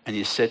 And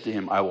he said to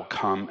him, "I will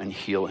come and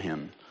heal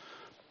him."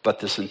 But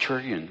the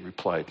centurion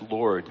replied,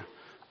 "Lord,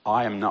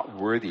 I am not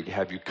worthy to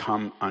have you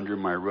come under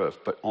my roof,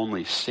 but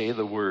only say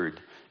the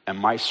word, and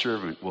my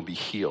servant will be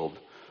healed.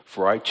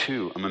 For I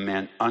too am a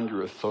man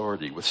under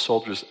authority, with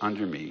soldiers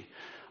under me.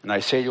 And I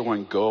say to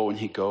one, 'Go,' and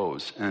he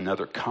goes, and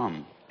another,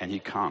 'Come,' and he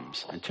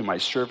comes. And to my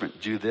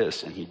servant, 'Do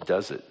this,' and he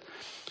does it."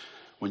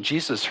 When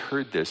Jesus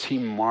heard this, he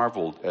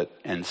marveled at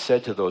and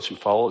said to those who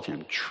followed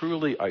him,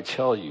 "Truly I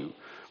tell you,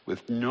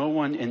 with no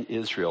one in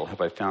Israel have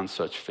I found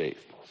such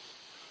faith."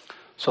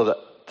 So the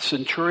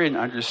centurion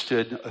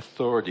understood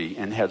authority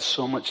and had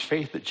so much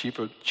faith that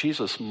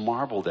Jesus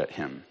marveled at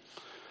him.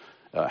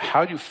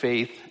 How do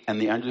faith and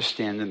the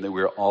understanding that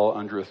we're all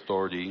under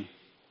authority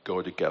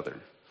go together?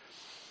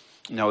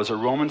 Now, as a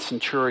Roman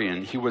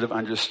centurion, he would have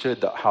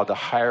understood how the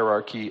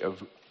hierarchy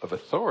of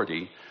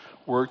authority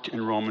worked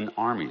in Roman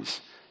armies.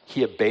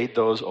 He obeyed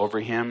those over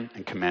him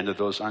and commanded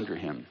those under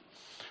him.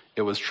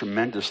 It was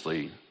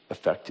tremendously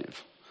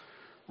effective.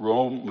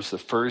 Rome was the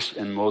first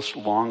and most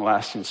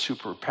long-lasting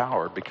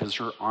superpower because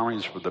her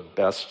armies were the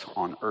best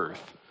on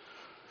earth.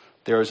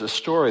 There is a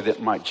story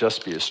that might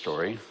just be a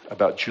story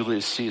about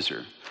Julius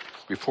Caesar.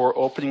 Before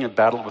opening a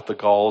battle with the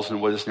Gauls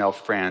in what is now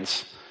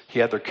France, he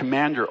had their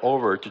commander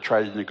over to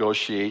try to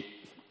negotiate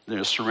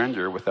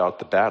surrender without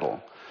the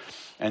battle.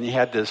 And he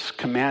had this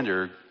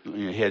commander,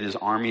 he had his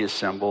army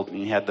assembled, and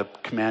he had the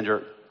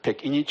commander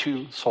pick any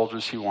two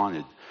soldiers he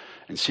wanted.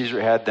 And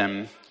Caesar had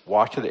them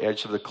walk to the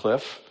edge of the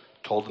cliff,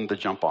 told them to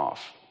jump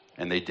off,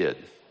 and they did.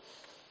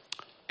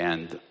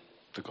 And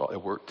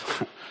it worked.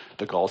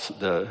 The Gauls,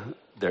 the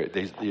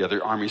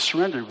other army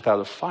surrendered without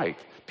a fight,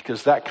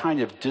 because that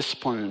kind of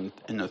discipline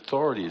and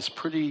authority is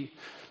pretty,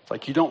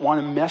 like you don't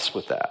want to mess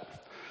with that.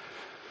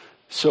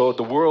 So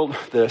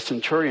the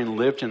centurion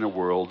lived in a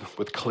world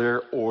with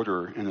clear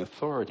order and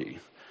authority.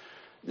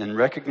 And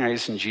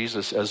recognizing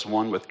Jesus as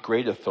one with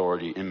great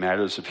authority in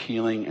matters of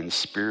healing and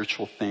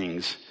spiritual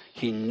things,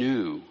 he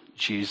knew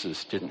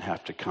Jesus didn't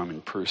have to come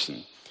in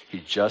person. He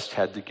just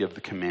had to give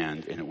the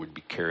command and it would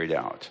be carried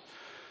out.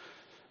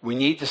 We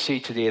need to see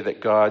today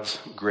that God's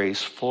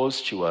grace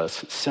flows to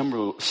us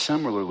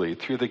similarly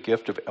through the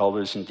gift of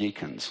elders and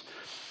deacons,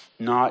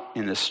 not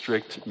in a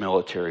strict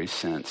military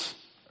sense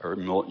or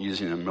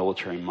using a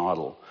military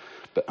model,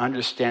 but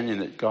understanding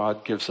that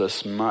God gives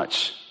us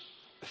much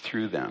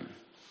through them.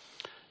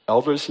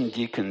 Elders and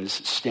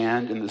deacons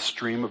stand in the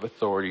stream of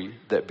authority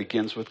that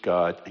begins with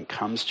God and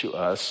comes to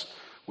us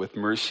with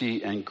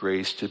mercy and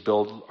grace to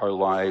build our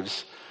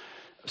lives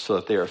so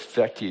that they are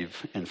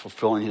effective in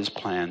fulfilling his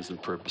plans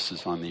and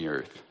purposes on the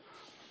earth.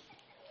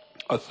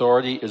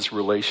 Authority is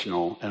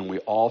relational, and we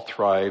all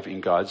thrive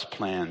in God's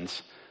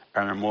plans,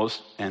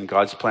 and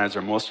God's plans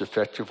are most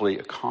effectively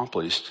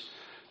accomplished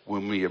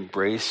when we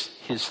embrace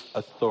his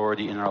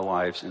authority in our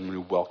lives and we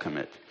welcome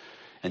it.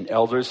 And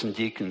elders and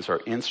deacons are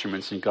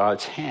instruments in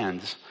God's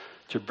hands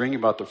to bring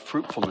about the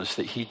fruitfulness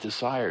that he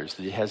desires,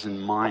 that he has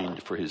in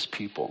mind for his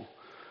people.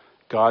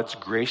 God's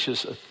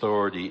gracious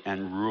authority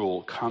and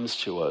rule comes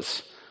to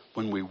us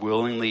when we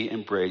willingly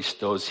embrace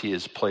those he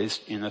has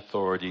placed in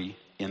authority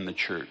in the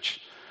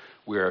church.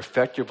 We are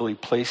effectively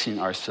placing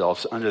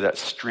ourselves under that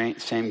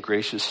same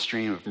gracious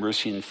stream of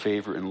mercy and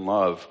favor and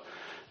love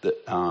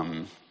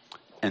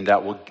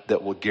that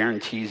will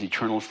guarantee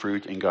eternal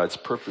fruit in God's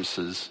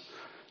purposes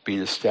being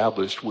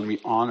established when we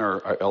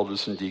honor our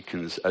elders and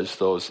deacons as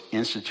those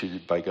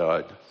instituted by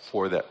God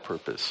for that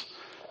purpose.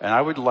 And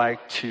I would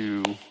like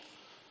to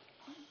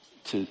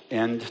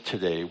end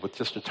today with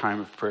just a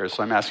time of prayer.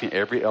 So I'm asking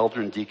every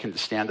elder and deacon to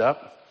stand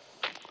up.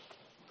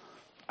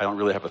 I don't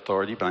really have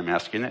authority, but I'm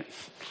asking it.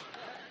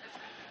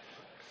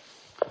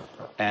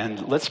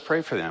 And let's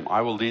pray for them.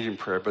 I will lead in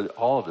prayer, but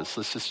all of us,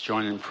 let's just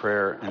join in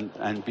prayer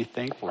and be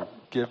thankful.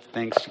 Give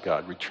thanks to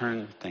God.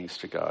 Return thanks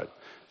to God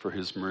for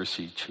his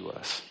mercy to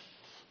us.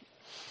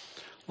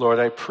 Lord,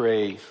 I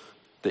pray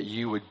that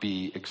you would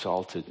be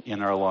exalted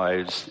in our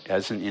lives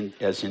as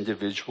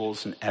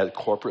individuals and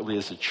corporately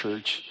as a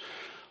church.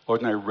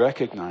 Lord, and I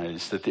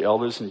recognize that the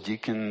elders and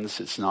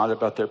deacons, it's not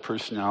about their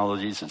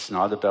personalities, it's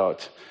not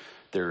about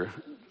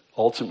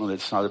ultimately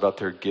it's not about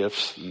their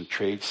gifts and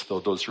traits, though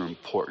those are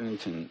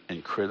important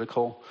and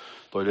critical.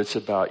 Lord, it's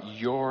about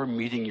your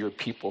meeting your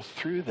people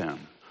through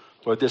them.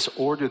 Lord, this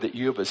order that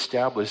you have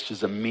established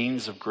is a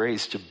means of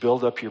grace to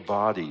build up your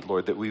body,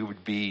 Lord, that we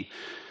would be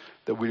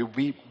that we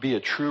would be a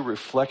true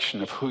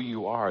reflection of who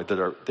you are,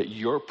 that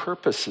your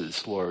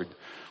purposes, Lord,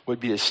 would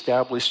be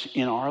established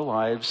in our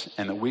lives,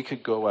 and that we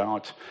could go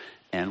out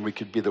and we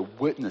could be the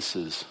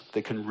witnesses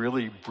that can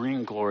really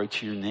bring glory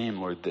to your name,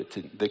 Lord,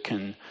 that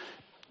can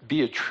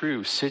be a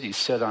true city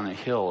set on a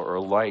hill, or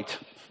a light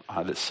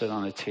that's set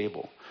on a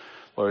table.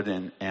 Lord,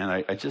 and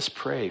I just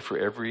pray for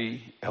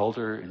every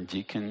elder and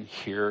deacon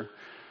here.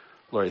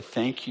 Lord, I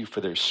thank you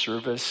for their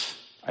service.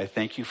 I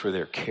thank you for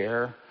their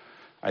care.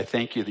 I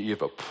thank you that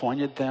you've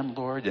appointed them,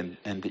 Lord, and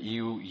that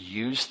you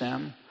use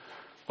them,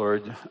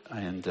 Lord.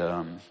 And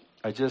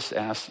I just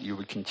ask that you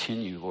would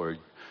continue, Lord,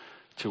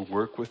 to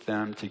work with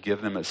them, to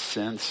give them a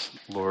sense,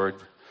 Lord,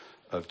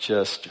 of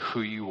just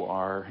who you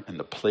are and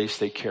the place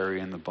they carry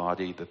in the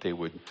body, that they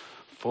would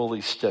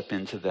fully step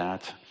into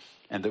that,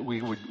 and that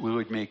we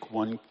would make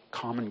one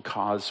common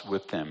cause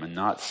with them and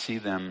not see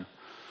them,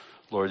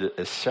 Lord,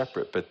 as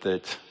separate, but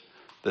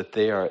that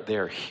they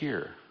are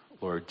here,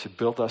 Lord, to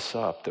build us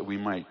up, that we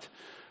might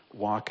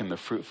walk in the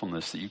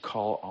fruitfulness that you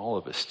call all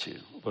of us to.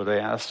 Lord, I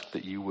ask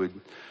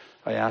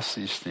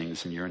these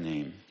things in your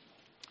name.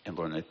 And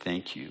Lord, I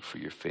thank you for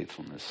your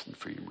faithfulness and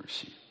for your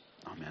mercy.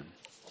 Amen.